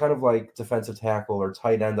 it's kind of like defensive tackle or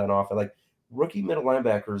tight end on offense. Like, rookie middle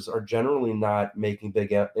linebackers are generally not making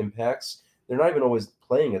big impacts. They're not even always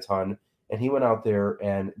playing a ton. And he went out there,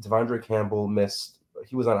 and Devondre Campbell missed.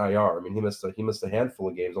 He was on IR. I mean, he missed a handful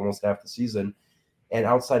of games, almost half the season. And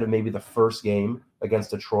outside of maybe the first game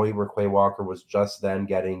against Detroit, where Quay Walker was just then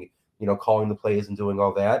getting, calling the plays and doing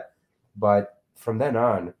all that. But from then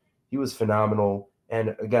on, he was phenomenal.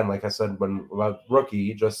 And again, like I said, when about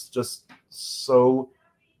rookie, just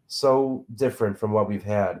so different from what we've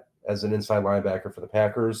had as an inside linebacker for the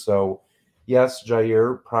Packers. So yes,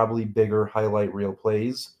 Jair, probably bigger highlight reel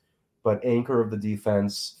plays, but anchor of the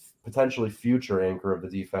defense, potentially future anchor of the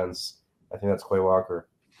defense, I think that's Quay Walker.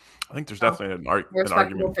 I think there's definitely an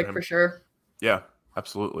argument pick for sure. Yeah,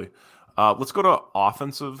 absolutely. Let's go to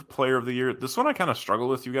offensive player of the year. This one I kind of struggled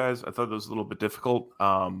with, you guys. I thought it was a little bit difficult,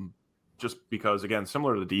 just because, again,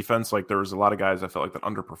 similar to the defense, like there was a lot of guys I felt like that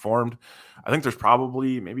underperformed. I think there's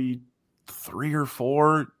probably maybe 3 or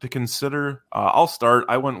 4 to consider. I'll start.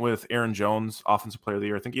 I went with Aaron Jones, offensive player of the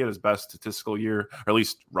year. I think he had his best statistical year, or at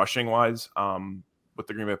least rushing wise, with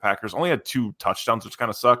the Green Bay Packers. Only had 2 touchdowns, which kind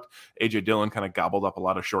of sucked. A.J. Dillon kind of gobbled up a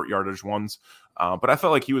lot of short yardage ones. But I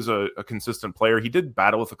felt like he was a consistent player. He did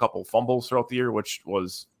battle with a couple fumbles throughout the year, which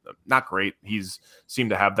was not great. He's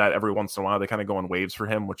seemed to have that every once in a while. They kind of go in waves for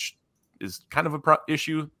him, which is kind of a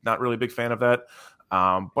issue. Not really a big fan of that.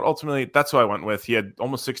 But ultimately, that's who I went with. He had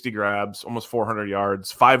almost 60 grabs, almost 400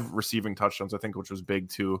 yards, 5 receiving touchdowns, I think, which was big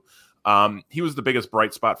too. He was the biggest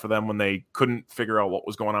bright spot for them when they couldn't figure out what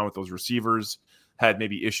was going on with those receivers, had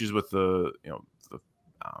maybe issues with the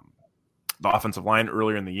the offensive line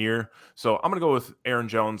earlier in the year. So I'm going to go with Aaron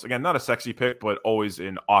Jones. Again, not a sexy pick, but always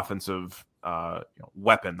an offensive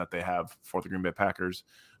weapon that they have for the Green Bay Packers.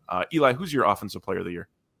 Eli, who's your offensive player of the year?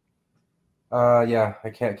 Yeah, I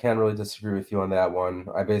can't really disagree with you on that one.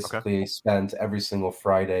 I basically spent every single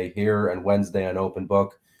Friday here and Wednesday on Open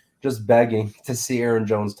Book just begging to see Aaron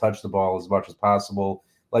Jones touch the ball as much as possible.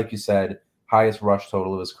 Like you said, highest rush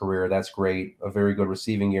total of his career. That's great. A very good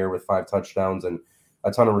receiving year with 5 touchdowns and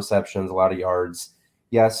a ton of receptions, a lot of yards.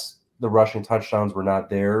 Yes, the rushing touchdowns were not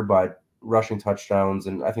there, but rushing touchdowns,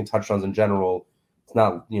 and I think touchdowns in general, it's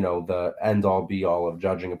not, the end-all be-all of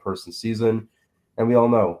judging a person's season. And we all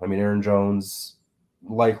know, Aaron Jones,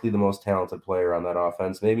 likely the most talented player on that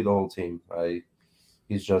offense, maybe the whole team.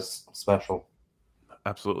 He's just special.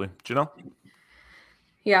 Absolutely. Janelle?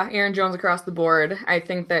 Yeah, Aaron Jones across the board. I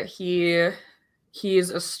think that he's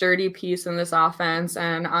a sturdy piece in this offense,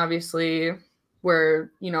 and obviously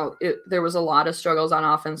where, there was a lot of struggles on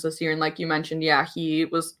offense this year. And like you mentioned, yeah, he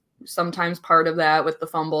was sometimes part of that with the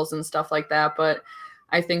fumbles and stuff like that. But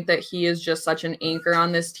I think that he is just such an anchor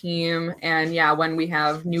on this team. And yeah, when we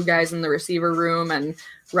have new guys in the receiver room and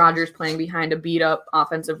Rodgers playing behind a beat up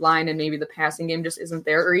offensive line and maybe the passing game just isn't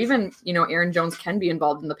there, or even, Aaron Jones can be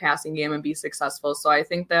involved in the passing game and be successful. So I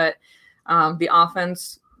think that the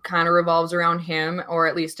offense kind of revolves around him, or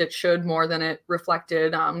at least it should more than it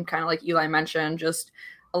reflected. Kind of like Eli mentioned, just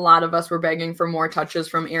a lot of us were begging for more touches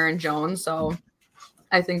from Aaron Jones. So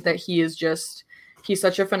I think that he's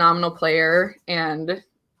such a phenomenal player. And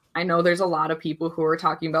I know there's a lot of people who are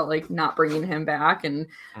talking about like not bringing him back. And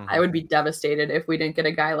I would be devastated if we didn't get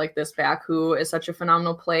a guy like this back, who is such a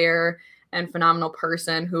phenomenal player and phenomenal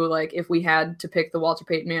person, who, like, if we had to pick the Walter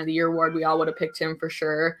Payton Man of the Year award, we all would have picked him for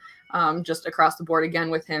sure. Just across the board again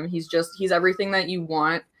with him. He's everything that you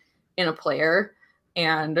want in a player.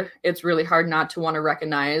 And it's really hard not to want to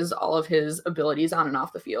recognize all of his abilities on and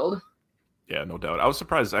off the field. Yeah, no doubt. I was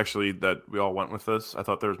surprised actually that we all went with this. I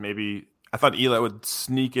thought I thought Eli would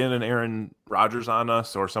sneak in an Aaron Rodgers on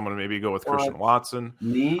us, or someone maybe go with Christian Watson.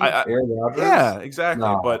 Aaron Rodgers? Yeah, exactly.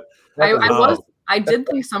 No. But I did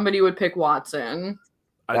think somebody would pick Watson.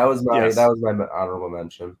 That was my honorable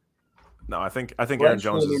mention. No, I think Aaron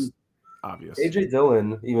Jones is obvious. AJ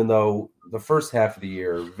Dillon, even though the first half of the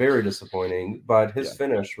year very disappointing, but his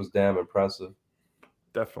finish was damn impressive.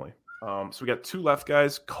 Definitely. So we got 2 left,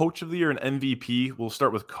 guys. Coach of the year and MVP. We'll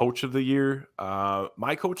start with Coach of the year.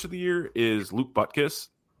 My Coach of the year is Luke Butkus.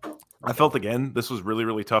 I felt, again, this was really,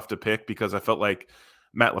 really tough to pick because I felt like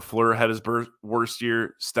Matt LaFleur had his worst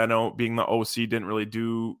year. Steno, being the OC,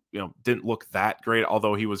 didn't look that great,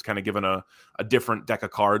 although he was kind of given a different deck of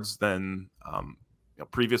cards than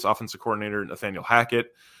previous offensive coordinator Nathaniel Hackett.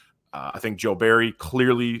 I think Joe Barry,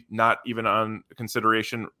 clearly not even on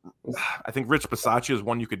consideration. I think Rich Bisaccia is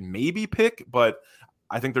one you could maybe pick, but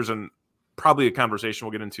I think there's probably a conversation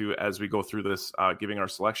we'll get into as we go through this, giving our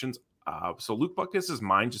selections. So Luke Butkus is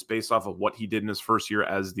mine just based off of what he did in his first year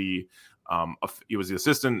as he was the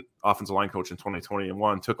assistant offensive line coach in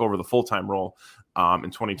 2021, took over the full-time role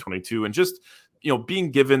in 2022, and just being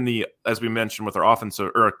given as we mentioned with our offensive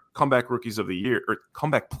or comeback rookies of the year or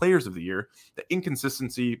comeback players of the year, the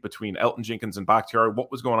inconsistency between Elton Jenkins and Bakhtiari, what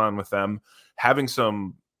was going on with them, having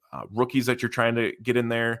some rookies that you're trying to get in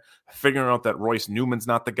there, figuring out that Royce Newman's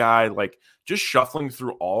not the guy, like just shuffling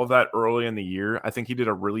through all of that early in the year. I think he did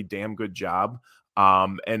a really damn good job.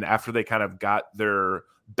 And after they kind of got their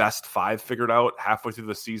best 5 figured out halfway through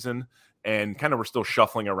the season and kind of were still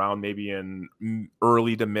shuffling around maybe in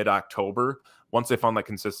early to mid-October, once they found that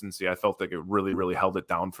consistency, I felt like it really, really held it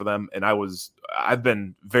down for them. And I've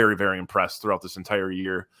been very, very impressed throughout this entire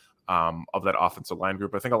year of that offensive line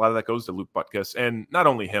group. I think a lot of that goes to Luke Butkus, and not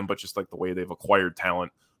only him, but just like the way they've acquired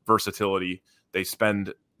talent, versatility. They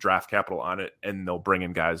spend draft capital on it, and they'll bring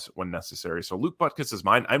in guys when necessary. So Luke Butkus is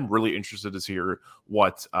mine. I'm really interested to hear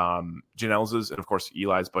what Janelle's is, and of course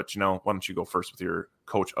Eli's. But Janelle, why don't you go first with your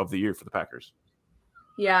Coach of the Year for the Packers?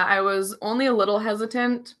 Yeah, I was only a little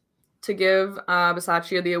hesitant to give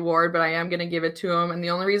Bisaccia the award, but I am going to give it to him. And the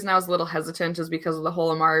only reason I was a little hesitant is because of the whole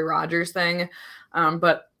Amari Rodgers thing.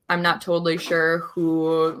 But I'm not totally sure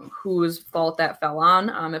whose fault that fell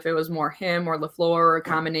on, if it was more him or LaFleur or a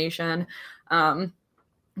combination.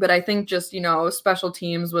 But I think just, special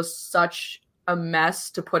teams was such a mess,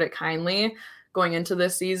 to put it kindly, going into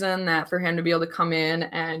this season, that for him to be able to come in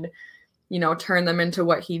and, turn them into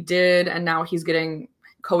what he did, and now he's getting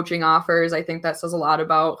coaching offers, I think that says a lot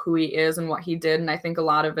about who he is and what he did. And I think a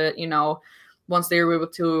lot of it, once they were able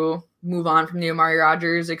to move on from the Amari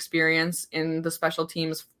Rodgers experience in the special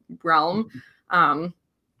teams realm, I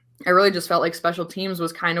really just felt like special teams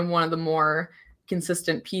was kind of one of the more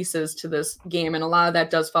consistent pieces to this game. And a lot of that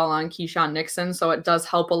does fall on Keyshawn Nixon. So it does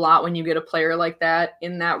help a lot when you get a player like that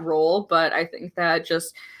in that role. But I think that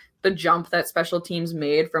just the jump that special teams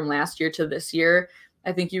made from last year to this year,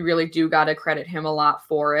 I think you really do got to credit him a lot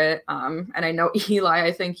for it. And I know Eli,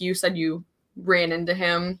 I think you said you ran into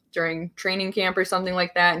him during training camp or something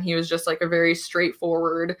like that. And he was just like a very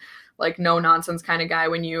straightforward, like no nonsense kind of guy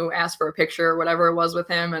when you asked for a picture or whatever it was with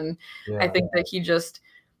him. And I think that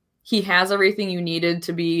he has everything you needed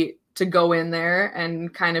to go in there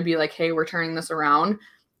and kind of be like, hey, we're turning this around.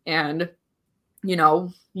 And, you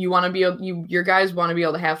know, your guys want to be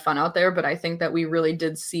able to have fun out there. But I think that we really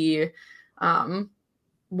did see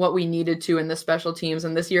what we needed to in the special teams.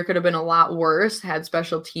 And this year could have been a lot worse had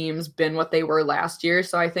special teams been what they were last year.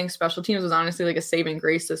 So I think special teams was honestly like a saving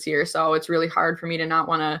grace this year. So it's really hard for me to not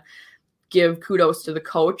want to give kudos to the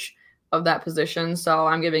coach of that position. So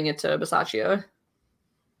I'm giving it to Bisaccia.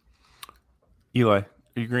 Eli, are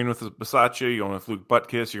you agreeing with Bisaccia? You going with Luke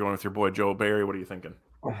Butkus? You're going with your boy Joe Barry? What are you thinking?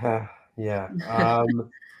 Yeah.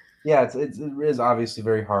 It is obviously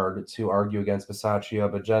very hard to argue against Bisaccia,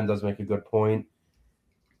 but Jen does make a good point.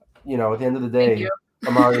 You know, at the end of the day,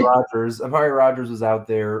 Amari Rogers was out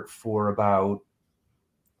there for about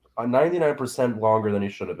 99% longer than he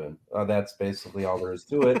should have been. That's basically all there is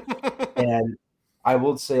to it. And I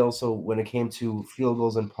will say also, when it came to field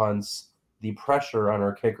goals and punts, the pressure on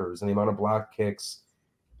our kickers and the amount of block kicks,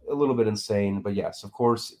 a little bit insane. But yes, of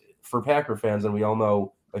course, for Packer fans, and we all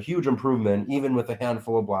know, a huge improvement, even with a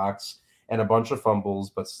handful of blocks and a bunch of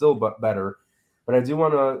fumbles, but still better. But I do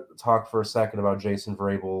want to talk for a second about Jason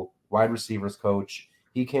Vrabel, wide receivers coach.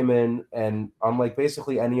 He came in, and unlike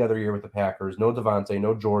basically any other year with the Packers, no Devontae,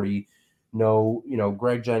 no Jordy, no,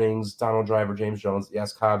 Greg Jennings, Donald Driver, James Jones.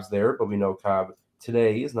 Yes, Cobb's there, but we know Cobb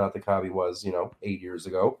today is not the Cobb he was, 8 years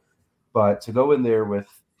ago. But to go in there with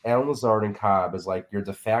Allen Lazard and Cobb as like your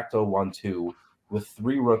de facto 1-2 with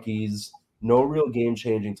 3 rookies, no real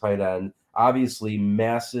game-changing tight end, obviously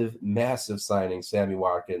massive, massive signing, Sammy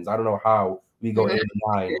Watkins. I don't know how we go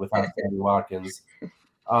 8-9 without Sammy Watkins.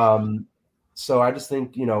 So I just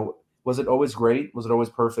think, was it always great? Was it always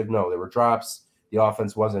perfect? No, there were drops. The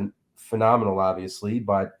offense wasn't phenomenal, obviously,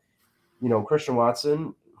 but, Christian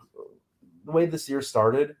Watson, the way this year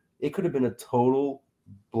started, it could have been a total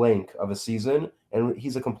blank of a season, and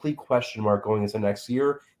he's a complete question mark going into next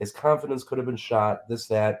year. His confidence could have been shot, this,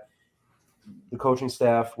 that. The coaching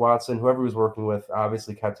staff, Watson, whoever he was working with,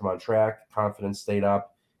 obviously kept him on track. Confidence stayed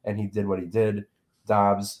up, and he did what he did.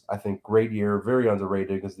 Dobbs, I think, great year, very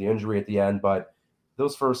underrated because of the injury at the end, but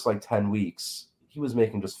those first 10 weeks, he was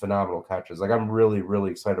making just phenomenal catches. Like, I'm really, really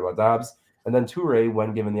excited about Dobbs. And then Toure,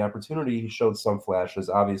 when given the opportunity, he showed some flashes.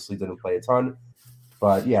 Obviously didn't play a ton.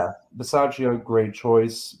 But yeah, Bisaccia, great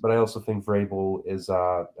choice. But I also think Vrabel is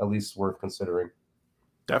at least worth considering.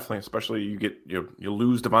 Definitely, especially you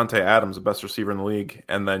lose Devontae Adams, the best receiver in the league,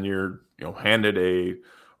 and then you're handed a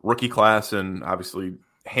rookie class and obviously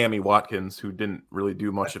Hammy Watkins, who didn't really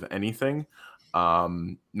do much of anything.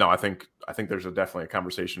 No, I think there's definitely a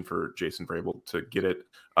conversation for Jason Vrabel to get it.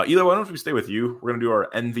 Eli, why don't we stay with you? We're going to do our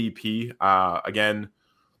MVP. Again,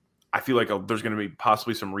 I feel like there's going to be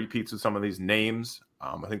possibly some repeats of some of these names.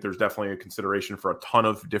 I think there's definitely a consideration for a ton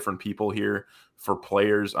of different people here for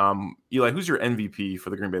players. Eli, who's your MVP for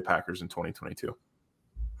the Green Bay Packers in 2022?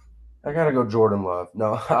 I got to go Jordan Love.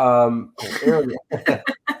 No,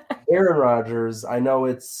 Aaron Rodgers. I know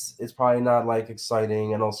it's probably not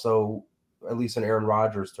exciting, and also, at least in Aaron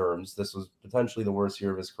Rodgers terms, this was potentially the worst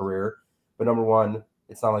year of his career. But number one,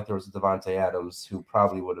 it's not like there was a Devontae Adams who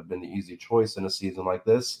probably would have been the easy choice in a season like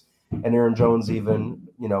this. And Aaron Jones, even,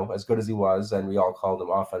 as good as he was, and we all called him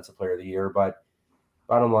Offensive Player of the Year. But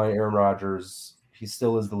bottom line, Aaron Rodgers, he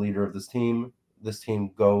still is the leader of this team. This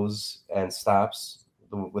team goes and stops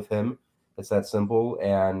with him. It's that simple.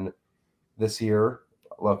 And this year,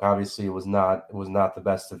 look, obviously it was not the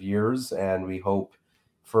best of years, and we hope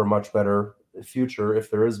for a much better future if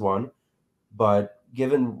there is one. But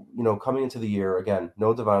given, coming into the year, again,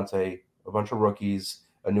 no Devontae, a bunch of rookies,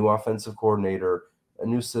 a new offensive coordinator, a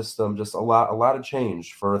new system, just a lot of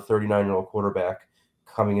change for a 39-year-old quarterback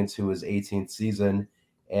coming into his 18th season.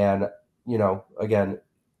 And, again,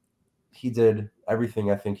 he did everything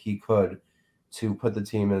I think he could to put the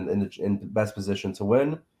team in the best position to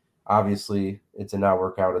win. Obviously, it did not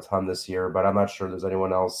work out a ton this year, but I'm not sure there's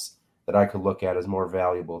anyone else that I could look at as more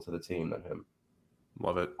valuable to the team than him.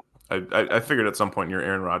 Love it. I figured at some point your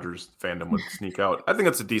Aaron Rodgers fandom would sneak out. I think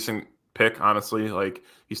that's a decent pick, honestly.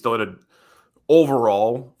 He still had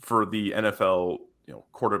overall for the NFL,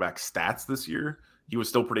 quarterback stats this year, he was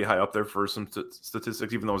still pretty high up there for some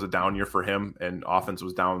statistics, even though it was a down year for him and offense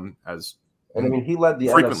was down as And I mean, he led the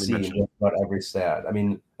Frequently NFC mentioned. in just about every stat. I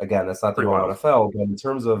mean, again, that's not the Pretty whole wild. NFL, but in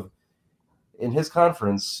terms of in his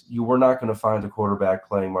conference, you were not going to find a quarterback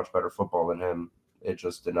playing much better football than him. It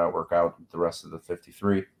just did not work out with the rest of the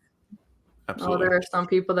 53. Absolutely. Oh, there are some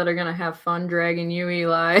people that are gonna have fun dragging you,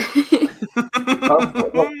 Eli. Again,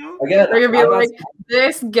 They're gonna be like,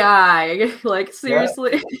 this guy. Like,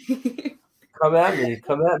 seriously. come at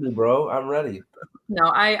me, bro. I'm ready.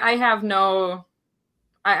 No, I have no.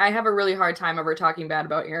 I have a really hard time ever talking bad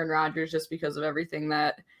about Aaron Rodgers just because of everything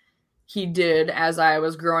that he did as I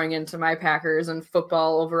was growing into my Packers and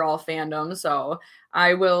football overall fandom. So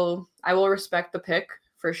I will respect the pick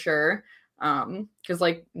for sure. Because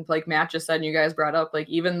like Matt just said, and you guys brought up, like,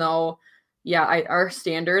 even though, yeah, our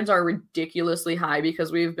standards are ridiculously high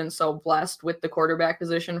because we've been so blessed with the quarterback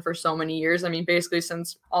position for so many years. I mean, basically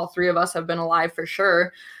since all three of us have been alive for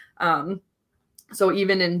sure. So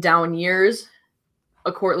even in down years,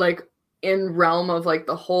 like in realm of like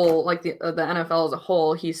the whole, like the NFL as a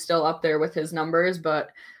whole, he's still up there with his numbers, but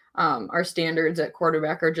our standards at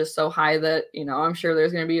quarterback are just so high that, you know, I'm sure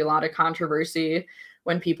there's going to be a lot of controversy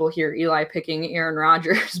when people hear Eli picking Aaron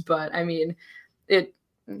Rodgers, but I mean,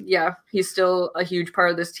 he's still a huge part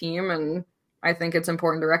of this team, and I think it's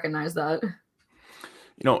important to recognize that.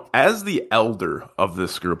 You know, as the elder of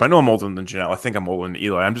this group, I know I'm older than Janelle. I think I'm older than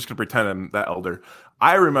Eli. I'm just going to pretend I'm that elder.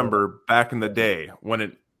 I remember back in the day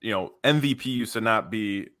when MVP used to not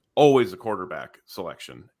be always a quarterback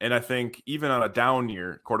selection. And I think even on a down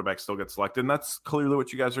year, quarterback still gets selected. And that's clearly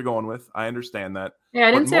what you guys are going with. I understand that. Yeah,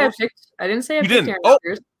 I didn't say I picked Aaron Oh,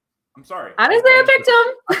 Rodgers. I'm sorry. I didn't say I picked him.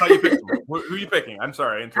 I thought you picked him. Who are you picking? I'm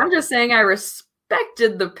sorry. I'm just saying I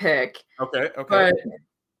respected the pick. Okay. But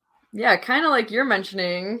yeah, kind of like you're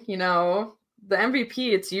mentioning, you know, the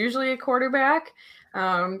MVP, it's usually a quarterback.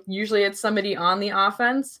 Usually it's somebody on the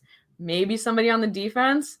offense, maybe somebody on the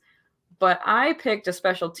defense. But I picked a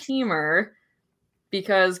special teamer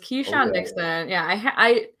because Keyshawn Nixon,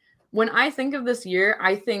 I when I think of this year,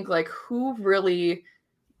 I think like who really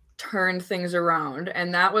turned things around,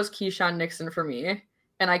 and that was Keyshawn Nixon for me.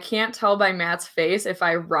 And I can't tell by Matt's face if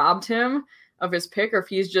I robbed him of his pick or if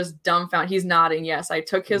he's just dumbfounded. He's nodding. Yes, I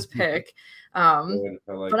took his pick.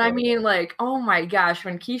 But I mean, like, oh my gosh,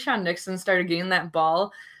 when Keyshawn Nixon started getting that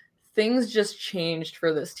ball, things just changed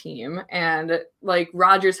for this team. And like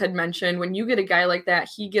Rodgers had mentioned, when you get a guy like that,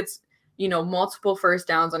 he gets, you know, multiple first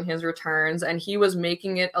downs on his returns, and he was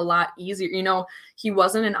making it a lot easier. You know, he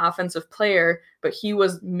wasn't an offensive player, but he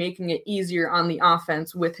was making it easier on the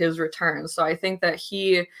offense with his returns. So I think that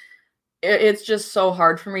it's just so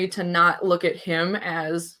hard for me to not look at him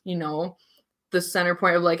as, you know, the center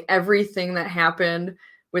point of like everything that happened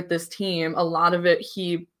with this team. A lot of it,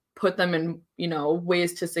 he put them in, you know,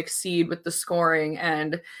 ways to succeed with the scoring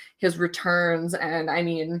and his returns. And I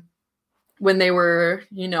mean, when they were,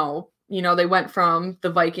 you know, they went from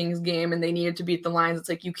the Vikings game and they needed to beat the Lions. It's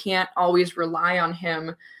like, you can't always rely on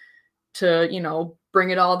him to, you know,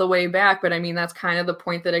 bring it all the way back. But I mean, that's kind of the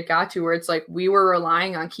point that it got to, where it's like, we were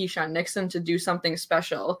relying on Keyshawn Nixon to do something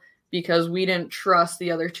special because we didn't trust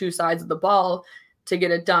the other two sides of the ball to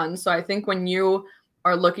get it done. So I think when you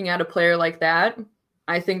are looking at a player like that,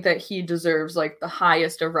 I think that he deserves like the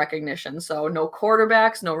highest of recognition. So no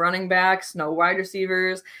quarterbacks, no running backs, no wide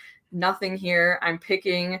receivers, nothing here. I'm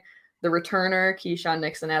picking the returner, Keyshawn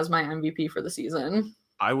Nixon, as my MVP for the season.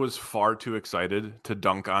 I was far too excited to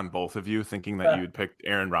dunk on both of you, thinking that you'd picked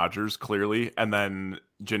Aaron Rodgers clearly, and then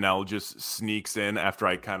Janelle just sneaks in after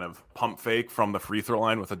I kind of pump fake from the free throw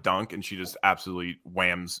line with a dunk, and she just absolutely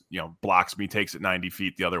whams, you know, blocks me, takes it 90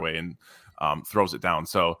 feet the other way, and throws it down.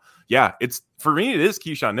 So yeah, it's, for me, it is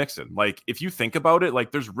Keyshawn Nixon. Like, if you think about it,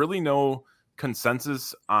 like, there's really no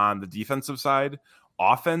consensus on the defensive side.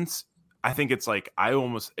 Offense, I think it's like,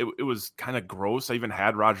 it was kind of gross. I even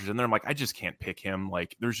had Rodgers in there. I'm like, I just can't pick him.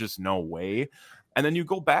 Like, there's just no way. And then you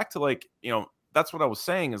go back to, like, you know, that's what I was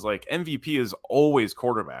saying is like MVP is always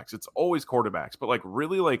quarterbacks. It's always quarterbacks. But like,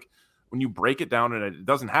 really, like, when you break it down and it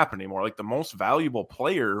doesn't happen anymore, like, the most valuable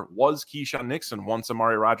player was Keyshawn Nixon once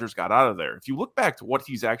Amari Rodgers got out of there. If you look back to what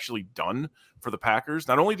he's actually done for the Packers,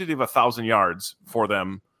 not only did he have 1,000 yards for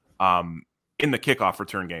them, in the kickoff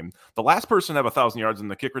return game. The last person to have 1,000 yards in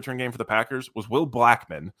the kick return game for the Packers was Will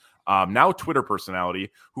Blackman, now Twitter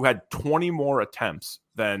personality, who had 20 more attempts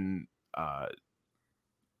than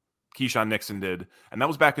Keyshawn Nixon did, and that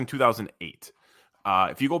was back in 2008.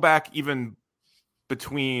 If you go back even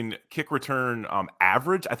between kick return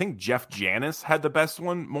average, I think Jeff Janis had the best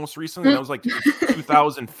one most recently. That was like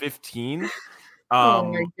 2015. Oh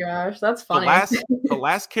my gosh, that's funny. The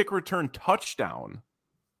last kick return touchdown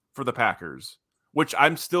for the Packers which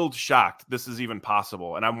I'm still shocked this is even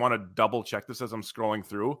possible. And I want to double check this as I'm scrolling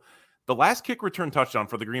through. The last kick return touchdown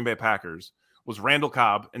for the Green Bay Packers was Randall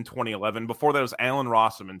Cobb in 2011. Before that was Allen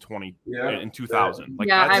Rossum in 2000. Like,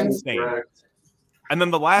 that's insane. Correct. And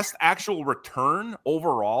then the last actual return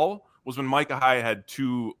overall was when Micah Hyde had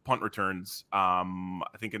 2 punt returns, I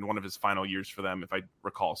think in one of his final years for them, if I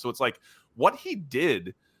recall. So it's like what he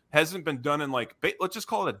did hasn't been done in, like, let's just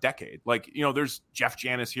call it a decade. Like, you know, there's Jeff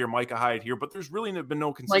Janis here, Micah Hyde here, but there's really been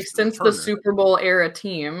no consistent like since returner. The Super Bowl era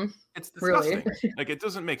team. It's disgusting. Really. Like, it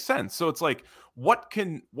doesn't make sense. So it's like, what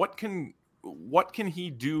can he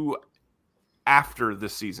do after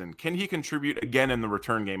this season? Can he contribute again in the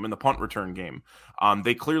return game, in the punt return game?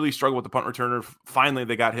 They clearly struggle with the punt returner. Finally,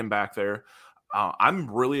 they got him back there. I'm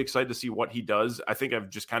really excited to see what he does. I think I've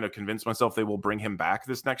just kind of convinced myself they will bring him back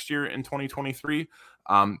this next year in 2023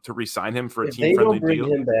 to re-sign him for a team-friendly deal. If they don't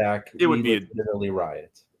bring him back, it would be literally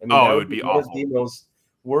riot. I mean, it would be awful. The most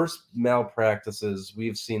worst malpractices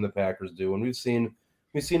we've seen the Packers do, and we've seen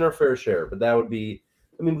our fair share. But that would be,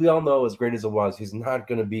 I mean, we all know, as great as it was, he's not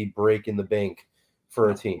going to be breaking the bank for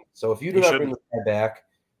a team. So if you do not bring this guy back,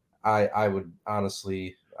 I would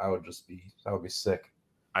be sick.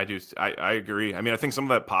 I agree. I mean, I think some of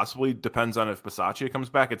that possibly depends on if Bisaccia comes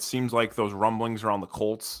back. It seems like those rumblings around the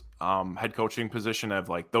Colts head coaching position have,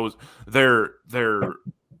 like, those their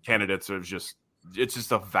candidates are just, it's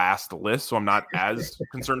just a vast list. So I'm not as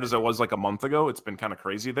concerned as I was like a month ago. It's been kind of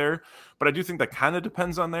crazy there, but I do think that kind of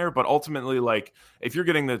depends on there. But ultimately, like, if you're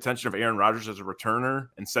getting the attention of Aaron Rodgers as a returner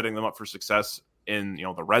and setting them up for success in, you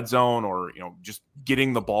know, the red zone, or, you know, just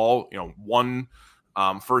getting the ball, you know, one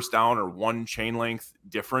first down or one chain length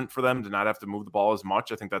different for them to not have to move the ball as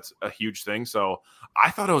much, I think that's a huge thing. So I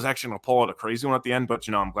thought I was actually going to pull out a crazy one at the end, but,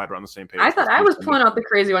 you know, I'm glad we're on the same page. I thought I was pulling out the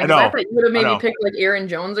crazy one, because I thought you would have maybe picked like Aaron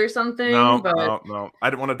Jones or something. No. I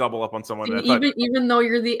didn't want to double up on someone. Even though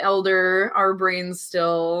you're the elder, our brains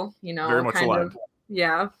still, you know, very much kind aligned. of,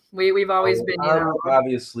 yeah. We've always been, you know,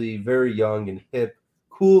 obviously very young and hip,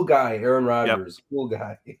 cool guy, Aaron Rodgers, cool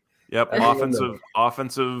guy. Yep,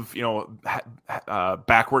 offensive, you know,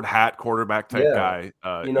 backward hat quarterback type guy.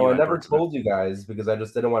 You know, I never told you guys because I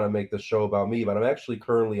just didn't want to make the show about me, but I'm actually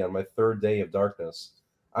currently on my 3rd day of darkness.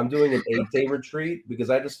 I'm doing an 8-day retreat because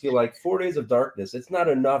I just feel like 4 days of darkness, it's not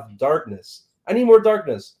enough darkness. I need more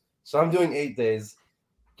darkness. So I'm doing 8 days.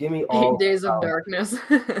 Give me all 8 days of darkness.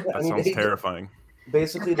 That sounds terrifying.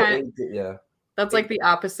 Basically, that's like the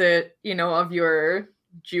opposite, you know, of your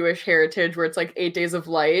Jewish heritage, where it's like 8 days of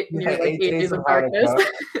light, and you're like 8 days of darkness.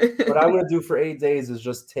 What I'm going to do for 8 days is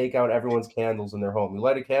just take out everyone's candles in their home. You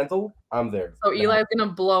light a candle, I'm there. So Eli's going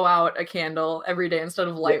to blow out a candle every day instead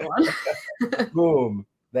of light one. Boom.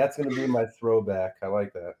 That's going to be my throwback. I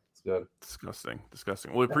like that. It's good. Disgusting.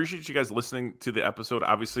 Well, we appreciate you guys listening to the episode.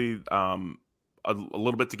 Obviously, a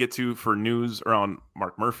little bit to get to for news around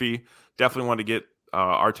Mark Murphy. Definitely want to get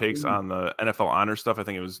our takes on the NFL honor stuff. I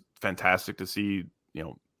think it was fantastic to see, you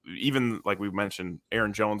know, even like we mentioned,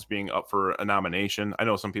 Aaron Jones being up for a nomination. I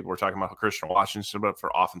know some people were talking about Christian Washington, but for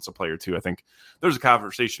offensive player too. I think there's a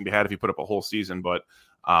conversation to be had if he put up a whole season, but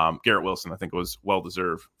Garrett Wilson, I think, was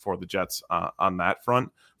well-deserved for the Jets on that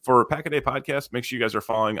front. For Pack a Day Podcast, make sure you guys are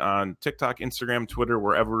following on TikTok, Instagram, Twitter,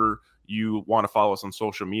 wherever you want to follow us on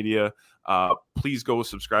social media. Please go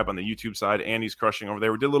subscribe on the YouTube side. Andy's crushing over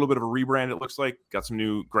there. We did a little bit of a rebrand, it looks like. Got some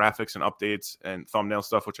new graphics and updates and thumbnail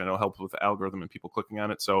stuff, which I know helps with the algorithm and people clicking on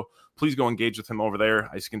it. So please go engage with him over there.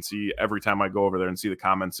 I can see every time I go over there and see the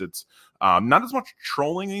comments, it's not as much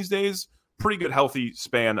trolling these days. Pretty good, healthy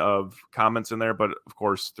span of comments in there. But of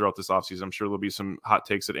course, throughout this offseason, I'm sure there'll be some hot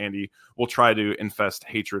takes that Andy will try to infest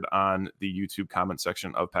hatred on the YouTube comment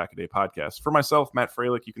section of Pack a Day Podcast. For myself, Matt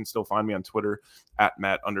Freilich, you can still find me on Twitter at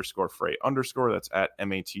Matt_Frey_. That's at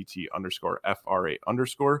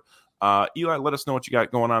MATT_FRA_. Eli, let us know what you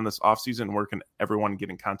got going on this offseason. Where can everyone get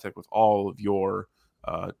in contact with all of your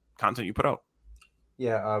content you put out?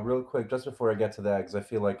 Yeah, real quick, just before I get to that, because I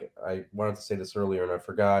feel like I wanted to say this earlier and I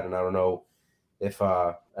forgot, and I don't know if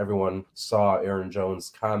everyone saw Aaron Jones'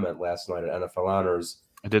 comment last night at NFL Honors.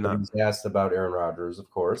 I did not. He was asked about Aaron Rodgers, of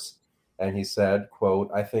course, and he said, quote,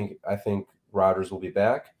 I think Rodgers will be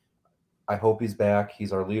back. I hope he's back.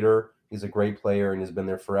 He's our leader. He's a great player, and he's been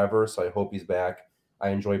there forever, so I hope he's back. I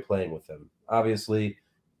enjoy playing with him. Obviously,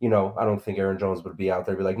 you know, I don't think Aaron Jones would be out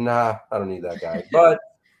there and be like, nah, I don't need that guy. But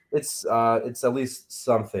it's at least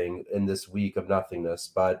something in this week of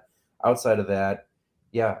nothingness. But outside of that,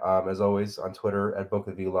 yeah, as always, on Twitter at Book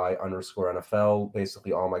of Eli _NFL.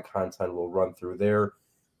 Basically, all my content will run through there.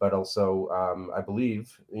 But also, I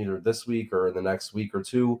believe either this week or in the next week or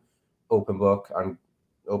two, Open Book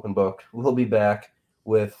will be back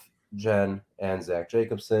with Jen, and Zach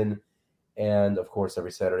Jacobson. And, of course,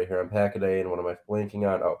 every Saturday here on Pack-A-Day. And what am I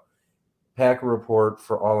blanking on? Oh, Packer Report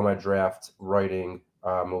for all of my draft writing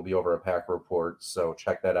will be over at Packer Report. So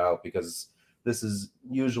check that out, because this is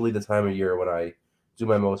usually the time of year when I do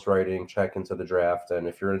my most writing, check into the draft. And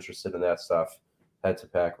if you're interested in that stuff, head to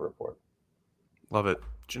Packer Report. Love it.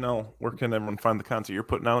 Janelle, where can everyone find the content you're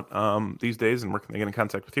putting out these days, and where can they get in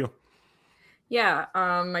contact with you? Yeah,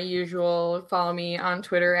 my usual, follow me on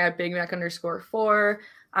Twitter at BigMac_4.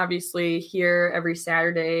 Obviously here every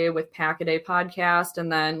Saturday with Pack-A-Day podcast. And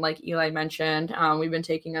then, like Eli mentioned, we've been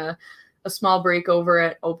taking a small break over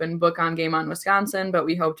at Open Book on Game On Wisconsin, but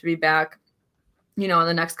we hope to be back, in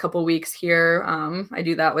the next couple weeks here. I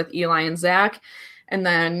do that with Eli and Zach. And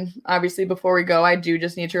then obviously before we go, I do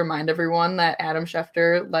just need to remind everyone that Adam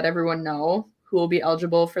Schefter let everyone know who will be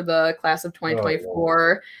eligible for the class of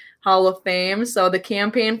 2024 Hall of Fame. So the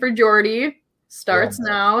campaign for Jordy starts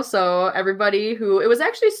now. So everybody it was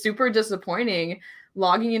actually super disappointing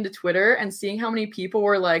logging into Twitter and seeing how many people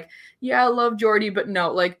were like, yeah, I love Jordy, but no,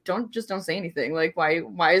 like, don't say anything. Like,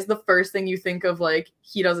 why is the first thing you think of, like,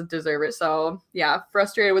 he doesn't deserve it? So yeah,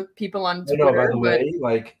 frustrated with people on Twitter. I know, by the way,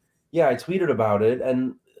 like, yeah, I tweeted about it,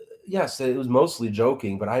 and yes, it was mostly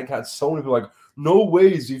joking, but I got so many people like, no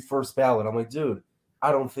way is he first ballot. I'm like, dude,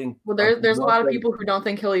 I don't think. Well, there's a lot of people who don't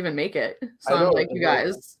think he'll even make it. So I'm like, you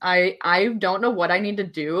guys, I don't know what I need to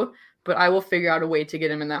do, but I will figure out a way to get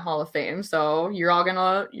him in that Hall of Fame. So you're all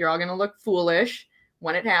gonna look foolish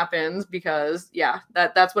when it happens, because yeah,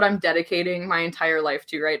 that's what I'm dedicating my entire life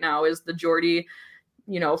to right now, is the Jordy,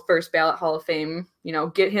 first ballot Hall of Fame.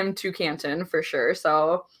 Get him to Canton for sure.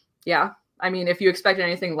 So yeah, I mean, if you expect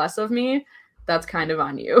anything less of me, that's kind of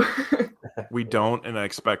on you. We don't, and I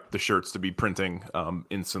expect the shirts to be printing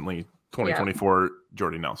instantly. 2024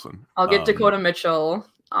 Jordy Nelson. I'll get Dakota Mitchell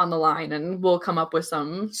on the line, and we'll come up with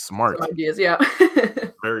some ideas. Yeah.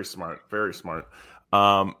 Very smart. Very smart.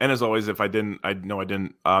 And as always, if I didn't,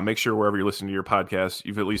 make sure wherever you're listening to your podcast,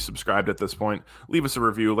 you've at least subscribed at this point. Leave us a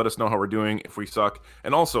review. Let us know how we're doing, if we suck.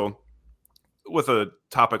 And also, with a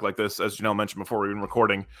topic like this, as Janelle mentioned before we've been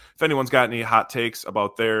recording, if anyone's got any hot takes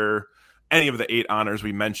about any of the 8 honors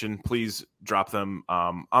we mentioned, please drop them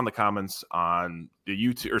on the comments on the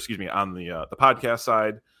YouTube, or excuse me, on the podcast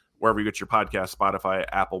side, wherever you get your podcast, Spotify,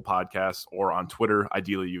 Apple Podcasts, or on Twitter.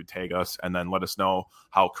 Ideally, you tag us and then let us know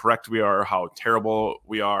how correct we are, how terrible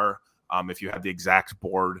we are, if you have the exact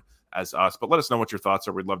board as us. But let us know what your thoughts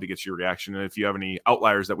are. We'd love to get your reaction. And if you have any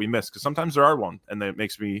outliers that we missed, because sometimes there are one, and then it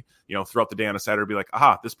makes me, throughout the day on a Saturday, be like,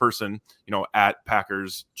 aha, this person, at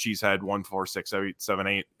Packers Cheesehead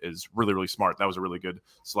 1467878 is really, really smart. That was a really good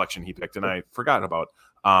selection he picked, and I forgot about.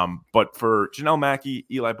 But for Janelle Mackey,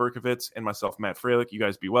 Eli Berkovitz, and myself, Matt Freilich, you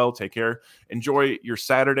guys be well. Take care. Enjoy your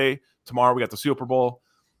Saturday. Tomorrow we got the Super Bowl.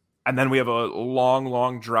 And then we have a long,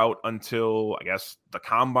 long drought until, I guess, the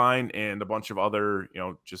Combine and a bunch of other,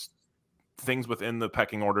 just things within the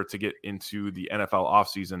pecking order to get into the NFL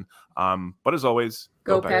offseason. But as always,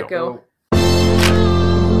 go Pack, go.